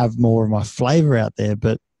and have more of my flavor out there.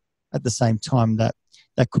 But at the same time, that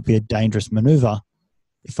could be a dangerous maneuver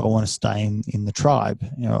if I want to stay in the tribe,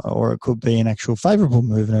 or it could be an actual favorable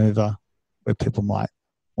maneuver where people might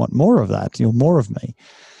want more of that, more of me.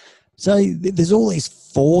 So there's all these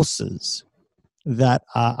forces that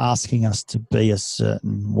are asking us to be a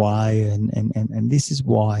certain way. And this is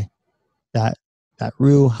why that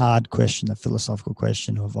real hard question, the philosophical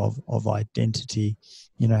question of identity,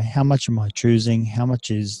 how much am I choosing? How much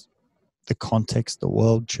is the context, the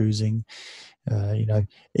world choosing?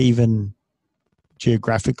 Even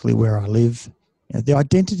geographically where I live, the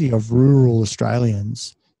identity of rural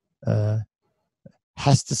Australians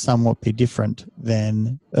has to somewhat be different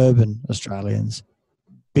than urban Australians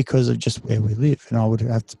because of just where we live. And I would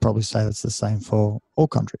have to probably say that's the same for all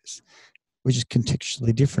countries. We're just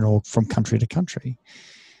contextually different or from country to country.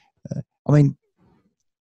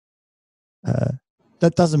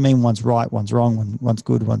 That doesn't mean one's right, one's wrong, one's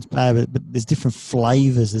good, one's bad, but there's different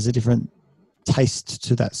flavors. There's a different taste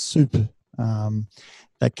to that soup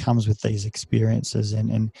that comes with these experiences.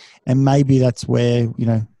 And maybe that's where,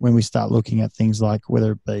 when we start looking at things like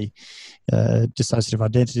whether it be dissociative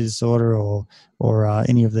identity disorder or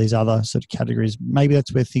any of these other sort of categories, maybe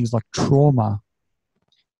that's where things like trauma,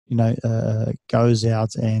 goes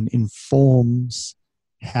out and informs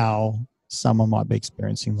how someone might be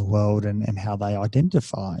experiencing the world and how they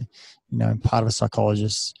identify. And part of a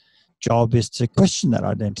psychologist's job is to question that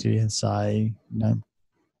identity and say,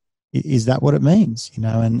 is that what it means?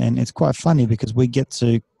 And it's quite funny because we get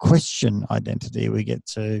to question identity. We get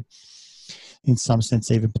to, in some sense,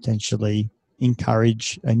 even potentially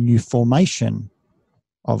encourage a new formation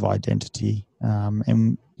of identity.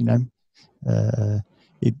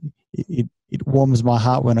 It warms my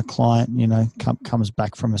heart when a client, comes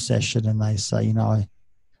back from a session and they say, I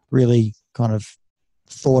really kind of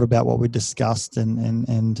thought about what we discussed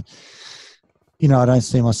and I don't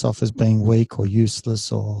see myself as being weak or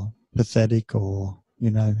useless or pathetic or,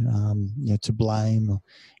 to blame.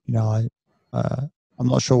 I'm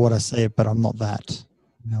not sure what I see, but I'm not that.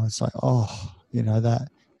 It's like,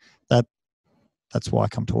 that's why I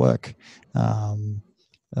come to work.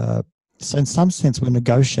 So in some sense, we're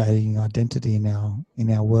negotiating identity in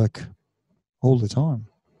our work all the time.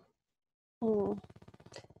 Mm.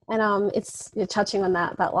 And you're touching on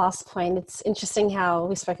that last point. It's interesting how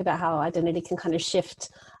we spoke about how identity can kind of shift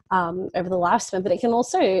over the lifespan, but it can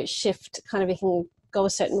also shift it can go a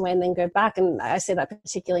certain way and then go back. And I say that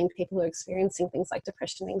particularly in people who are experiencing things like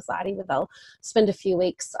depression, anxiety, where they'll spend a few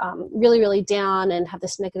weeks really, really down and have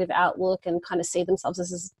this negative outlook and kind of see themselves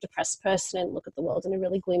as a depressed person and look at the world in a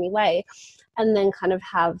really gloomy way. And then kind of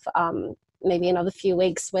have maybe another few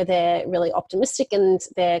weeks where they're really optimistic and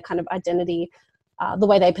their kind of identity, the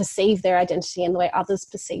way they perceive their identity and the way others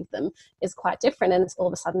perceive them is quite different. And all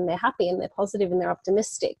of a sudden they're happy and they're positive and they're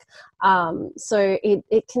optimistic. So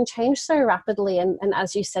it can change so rapidly. And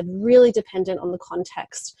as you said, really dependent on the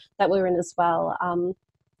context that we're in as well.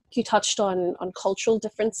 You touched on cultural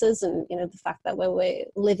differences and, the fact that where we're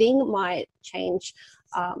living might change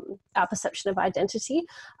our perception of identity.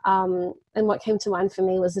 And what came to mind for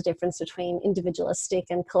me was the difference between individualistic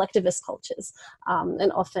and collectivist cultures.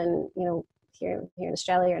 And often, here in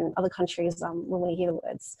Australia and other countries, when we hear the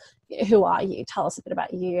words, who are you? Tell us a bit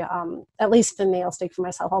about you. At least for me, I'll speak for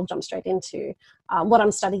myself, I'll jump straight into what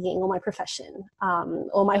I'm studying or my profession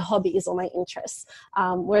or my hobbies or my interests.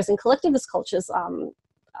 Whereas in collectivist cultures,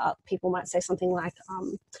 people might say something like,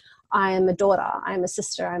 I am a daughter, I'm a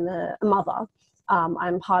sister, I'm a mother,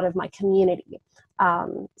 I'm part of my community.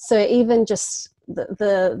 So even just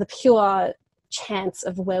the pure chance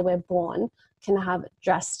of where we're born can have a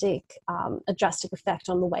drastic effect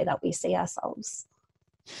on the way that we see ourselves.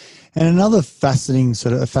 And another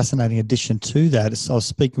fascinating addition to that is I was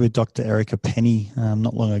speaking with Dr. Erica Penny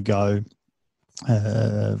not long ago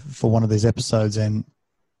for one of these episodes, and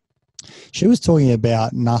she was talking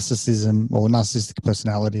about narcissism or narcissistic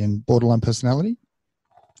personality and borderline personality,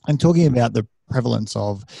 and talking about the prevalence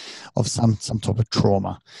of some type of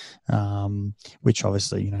trauma, which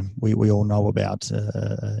obviously, you know, we all know about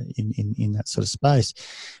in that sort of space.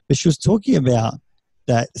 But she was talking about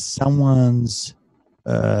that someone's,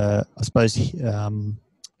 I suppose,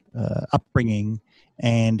 upbringing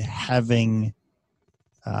and having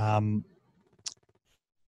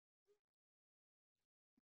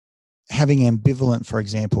ambivalent, for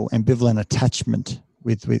example, ambivalent attachment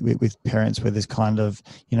with parents, where there's kind of,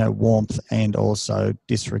 you know, warmth and also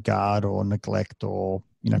disregard or neglect or,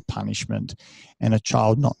 you know, punishment, and a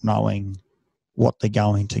child not knowing what they're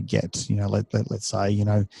going to get. You know, let's say, you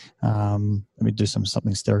know, let me do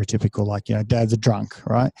something stereotypical, like, you know, dad's a drunk,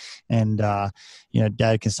 right? And, you know,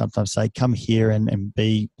 dad can sometimes say, come here and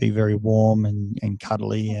be very warm and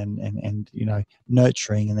cuddly and, you know,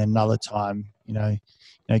 nurturing. And then another time, you know,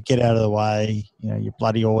 get out of the way, you know, you're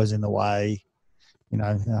bloody always in the way, you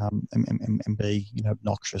know, and be, you know,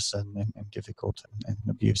 obnoxious and difficult and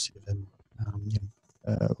abusive and, you know,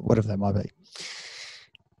 whatever that might be.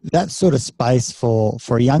 That sort of space for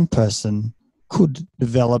a young person could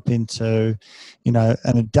develop into, you know,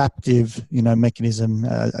 an adaptive, you know, mechanism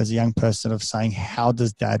as a young person of saying, how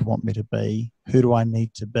does dad want me to be? Who do I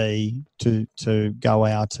need to be to go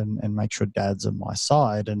out and make sure dad's on my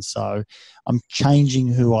side? And so I'm changing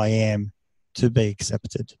who I am to be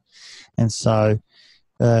accepted. And so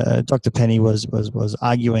Dr. Penny was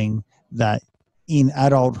arguing that in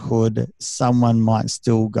adulthood, someone might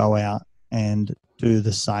still go out and do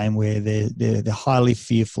the same, where they're highly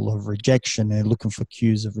fearful of rejection. They're looking for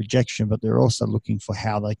cues of rejection, but they're also looking for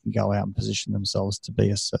how they can go out and position themselves to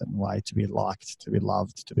be a certain way, to be liked, to be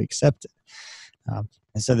loved, to be accepted. And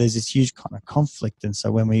so there's this huge kind of conflict. And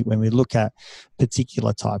so when we look at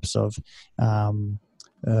particular types of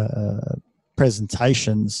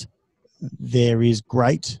presentations, there is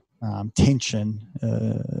great tension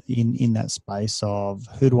in that space of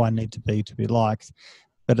who do I need to be liked,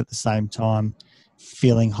 but at the same time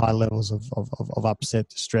feeling high levels of upset,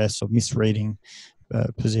 distress, or misreading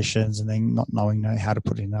positions, and then not knowing how to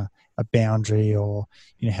put in a boundary, or,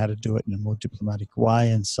 you know, how to do it in a more diplomatic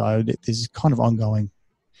way. And so there's this kind of ongoing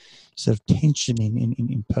sort of tension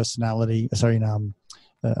in personality, in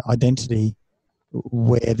identity,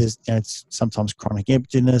 where there's, you know, it's sometimes chronic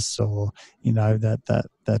emptiness, or, you know, that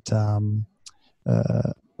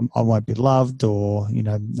I won't be loved, or, you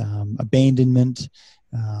know, abandonment,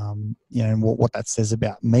 you know, and what that says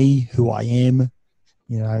about me, who I am,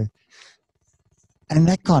 you know, and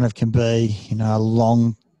that kind of can be, you know, a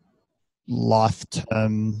long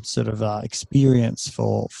lifetime sort of experience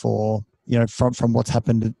for you know, from what's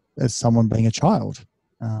happened as someone being a child.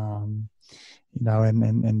 You know,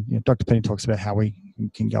 and you know, Dr. Penny talks about how we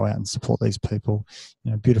can go out and support these people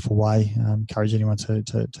in a beautiful way. Encourage anyone to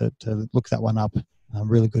look that one up.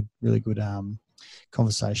 Really good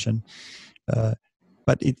conversation.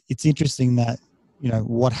 But it's interesting that, you know,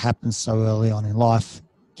 what happens so early on in life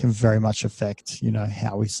can very much affect, you know,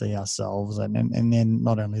 how we see ourselves, and then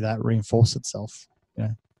not only that, reinforce itself, you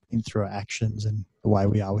know, through our actions and the way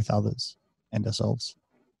we are with others and ourselves.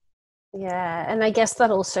 Yeah, and I guess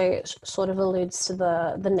that also sort of alludes to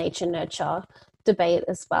the nature-nurture debate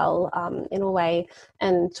as well, in a way.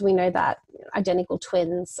 And we know that identical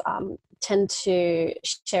twins tend to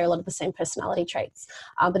share a lot of the same personality traits.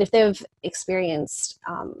 But if they've experienced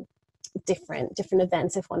different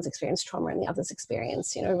events, if one's experienced trauma and the other's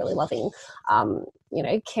experienced, you know, really loving, you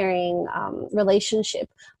know, caring relationship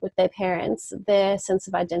with their parents, their sense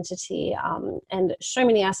of identity and so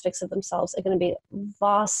many aspects of themselves are going to be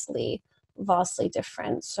vastly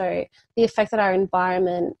different. So the effect that our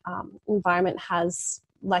environment has,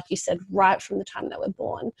 like you said, right from the time that we're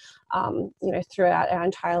born, you know, throughout our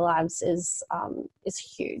entire lives is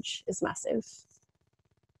huge, is massive.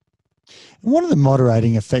 One of the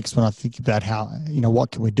moderating effects, when I think about how, you know,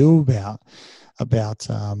 what can we do about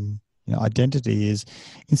you know, identity, is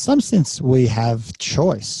in some sense we have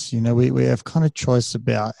choice. You know, we have kind of choice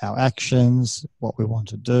about our actions, what we want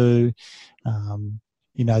to do,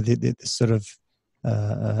 you know, the sort of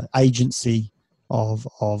agency of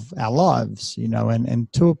our lives, you know,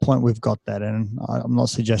 and to a point we've got that. And I'm not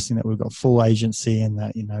suggesting that we've got full agency and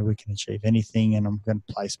that, you know, we can achieve anything and I'm going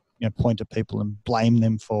to place, you know, point at people and blame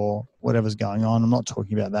them for whatever's going on. I'm not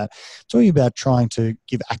talking about that. I'm talking about trying to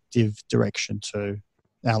give active direction to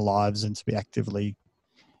our lives and to be actively,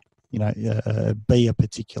 you know, be a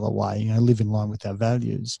particular way, you know, live in line with our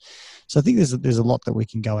values. So I think there's a lot that we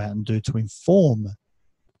can go out and do to inform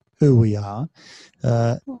who we are.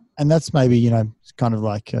 And that's maybe, you know, kind of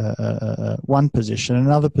like one position.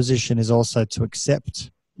 Another position is also to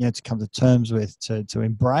accept, you know, to come to terms with, to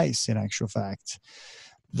embrace, in actual fact,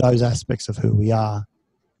 those aspects of who we are,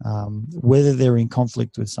 whether they're in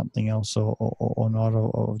conflict with something else or not,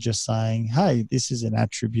 or just saying, hey, this is an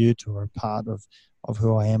attribute or a part of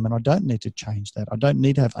who I am, and I don't need to change that. I don't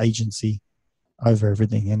need to have agency over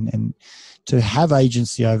everything. And to have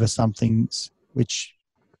agency over something which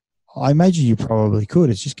I imagine you probably could,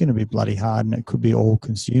 it's just going to be bloody hard, and it could be all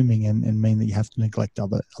consuming and mean that you have to neglect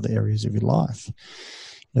other areas of your life.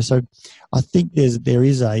 So I think there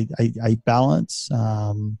is a balance,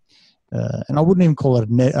 and I wouldn't even call it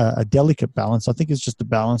a delicate balance. I think it's just a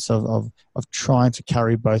balance of trying to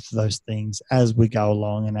carry both of those things as we go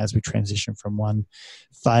along and as we transition from one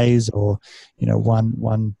phase or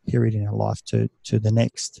one period in our life to the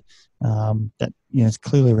next. That it's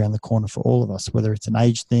clearly around the corner for all of us, whether it's an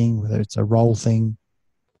age thing, whether it's a role thing,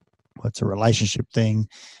 whether it's a relationship thing,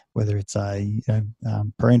 whether it's a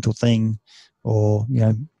parental thing, or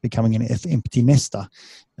becoming an empty nester.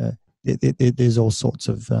 There's all sorts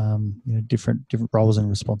of different roles and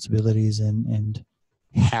responsibilities, and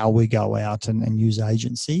how we go out and use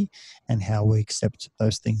agency, and how we accept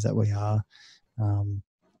those things that we are, and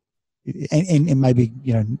maybe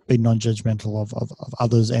be non-judgmental of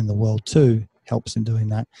others and the world too helps in doing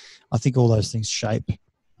that. I think all those things shape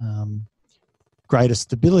greater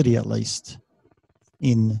stability, at least,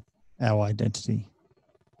 in our identity.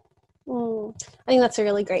 I think that's a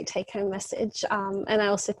really great take-home message. And I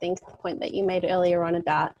also think the point that you made earlier on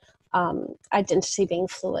about identity being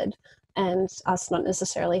fluid and us not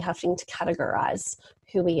necessarily having to categorize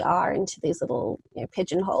who we are into these little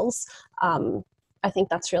pigeonholes. I think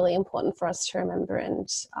that's really important for us to remember, and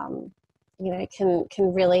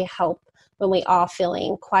can really help when we are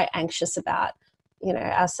feeling quite anxious about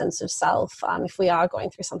our sense of self. If we are going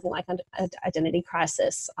through something like an identity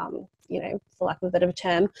crisis, for lack of a better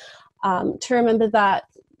term, to remember that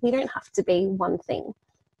we don't have to be one thing.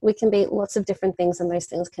 We can be lots of different things, and those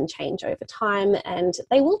things can change over time, and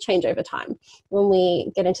they will change over time. When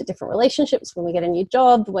we get into different relationships, when we get a new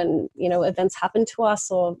job, when, events happen to us,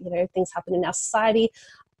 or, things happen in our society,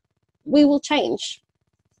 we will change.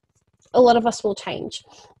 A lot of us will change,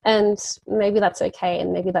 and maybe that's okay.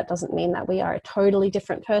 And maybe that doesn't mean that we are a totally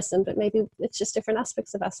different person, but maybe it's just different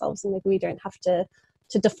aspects of ourselves, and maybe we don't have to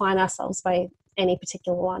define ourselves by any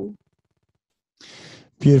particular one.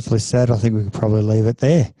 Beautifully said. I think we could probably leave it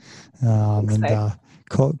there, and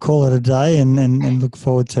call it a day, and look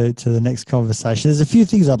forward to the next conversation. There's a few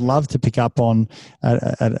things I'd love to pick up on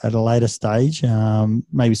at a later stage,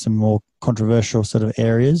 maybe some more controversial sort of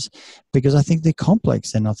areas, because I think they're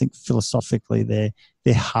complex, and I think philosophically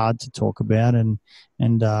they're hard to talk about, and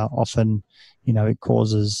often it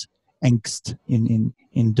causes angst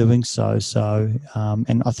in doing so. So,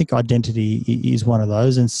 and I think identity is one of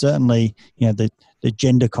those, and certainly the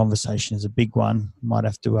gender conversation is a big one. Might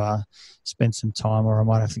have to spend some time, or I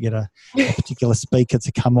might have to get a particular speaker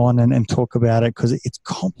to come on and talk about it, because it's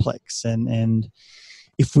complex. And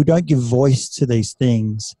if we don't give voice to these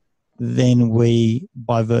things, then we,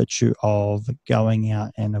 by virtue of going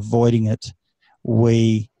out and avoiding it,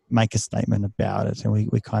 we make a statement about it, and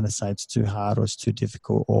we kind of say it's too hard, or it's too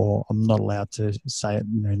difficult, or I'm not allowed to say it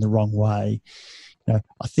in the wrong way.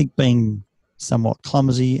 I think being somewhat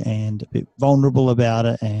clumsy and a bit vulnerable about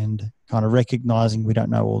it, and kind of recognizing we don't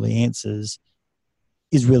know all the answers,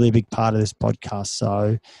 is really a big part of this podcast.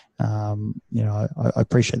 So, I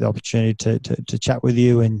appreciate the opportunity to chat with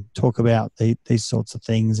you and talk about these sorts of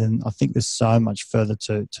things. And I think there's so much further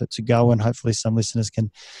to go, and hopefully some listeners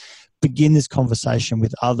can begin this conversation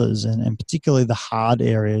with others, and particularly the hard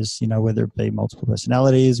areas, whether it be multiple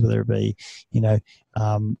personalities, whether it be,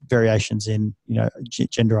 variations in,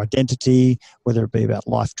 gender identity, whether it be about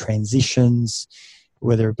life transitions,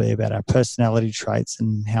 whether it be about our personality traits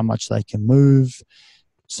and how much they can move,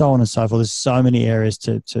 so on and so forth. There's so many areas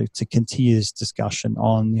to continue this discussion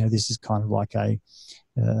on. This is kind of like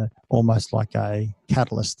almost like a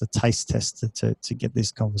catalyst, a taste test to get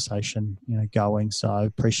this conversation going. So I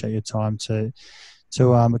appreciate your time to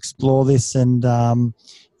explore this, and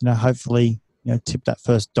hopefully tip that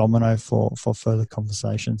first domino for further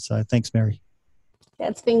conversation. So thanks, Mary. Yeah,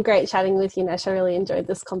 it's been great chatting with you, Nesh. I really enjoyed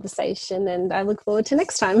this conversation, and I look forward to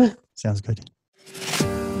next time. Sounds good.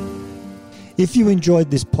 If you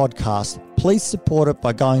enjoyed this podcast, please support it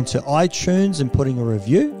by going to iTunes and putting a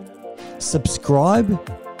review. Subscribe,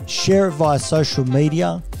 share it via social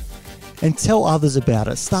media, and tell others about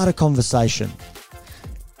it. Start a conversation.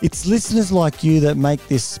 It's listeners like you that make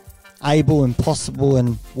this able and possible,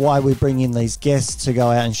 and why we bring in these guests to go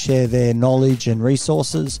out and share their knowledge and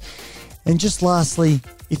resources. And just lastly,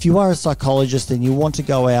 if you are a psychologist and you want to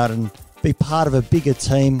go out and be part of a bigger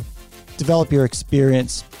team, develop your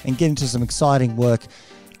experience and get into some exciting work,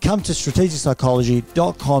 come to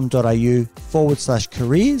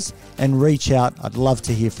strategicpsychology.com.au/careers and reach out. I'd love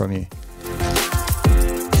to hear from you.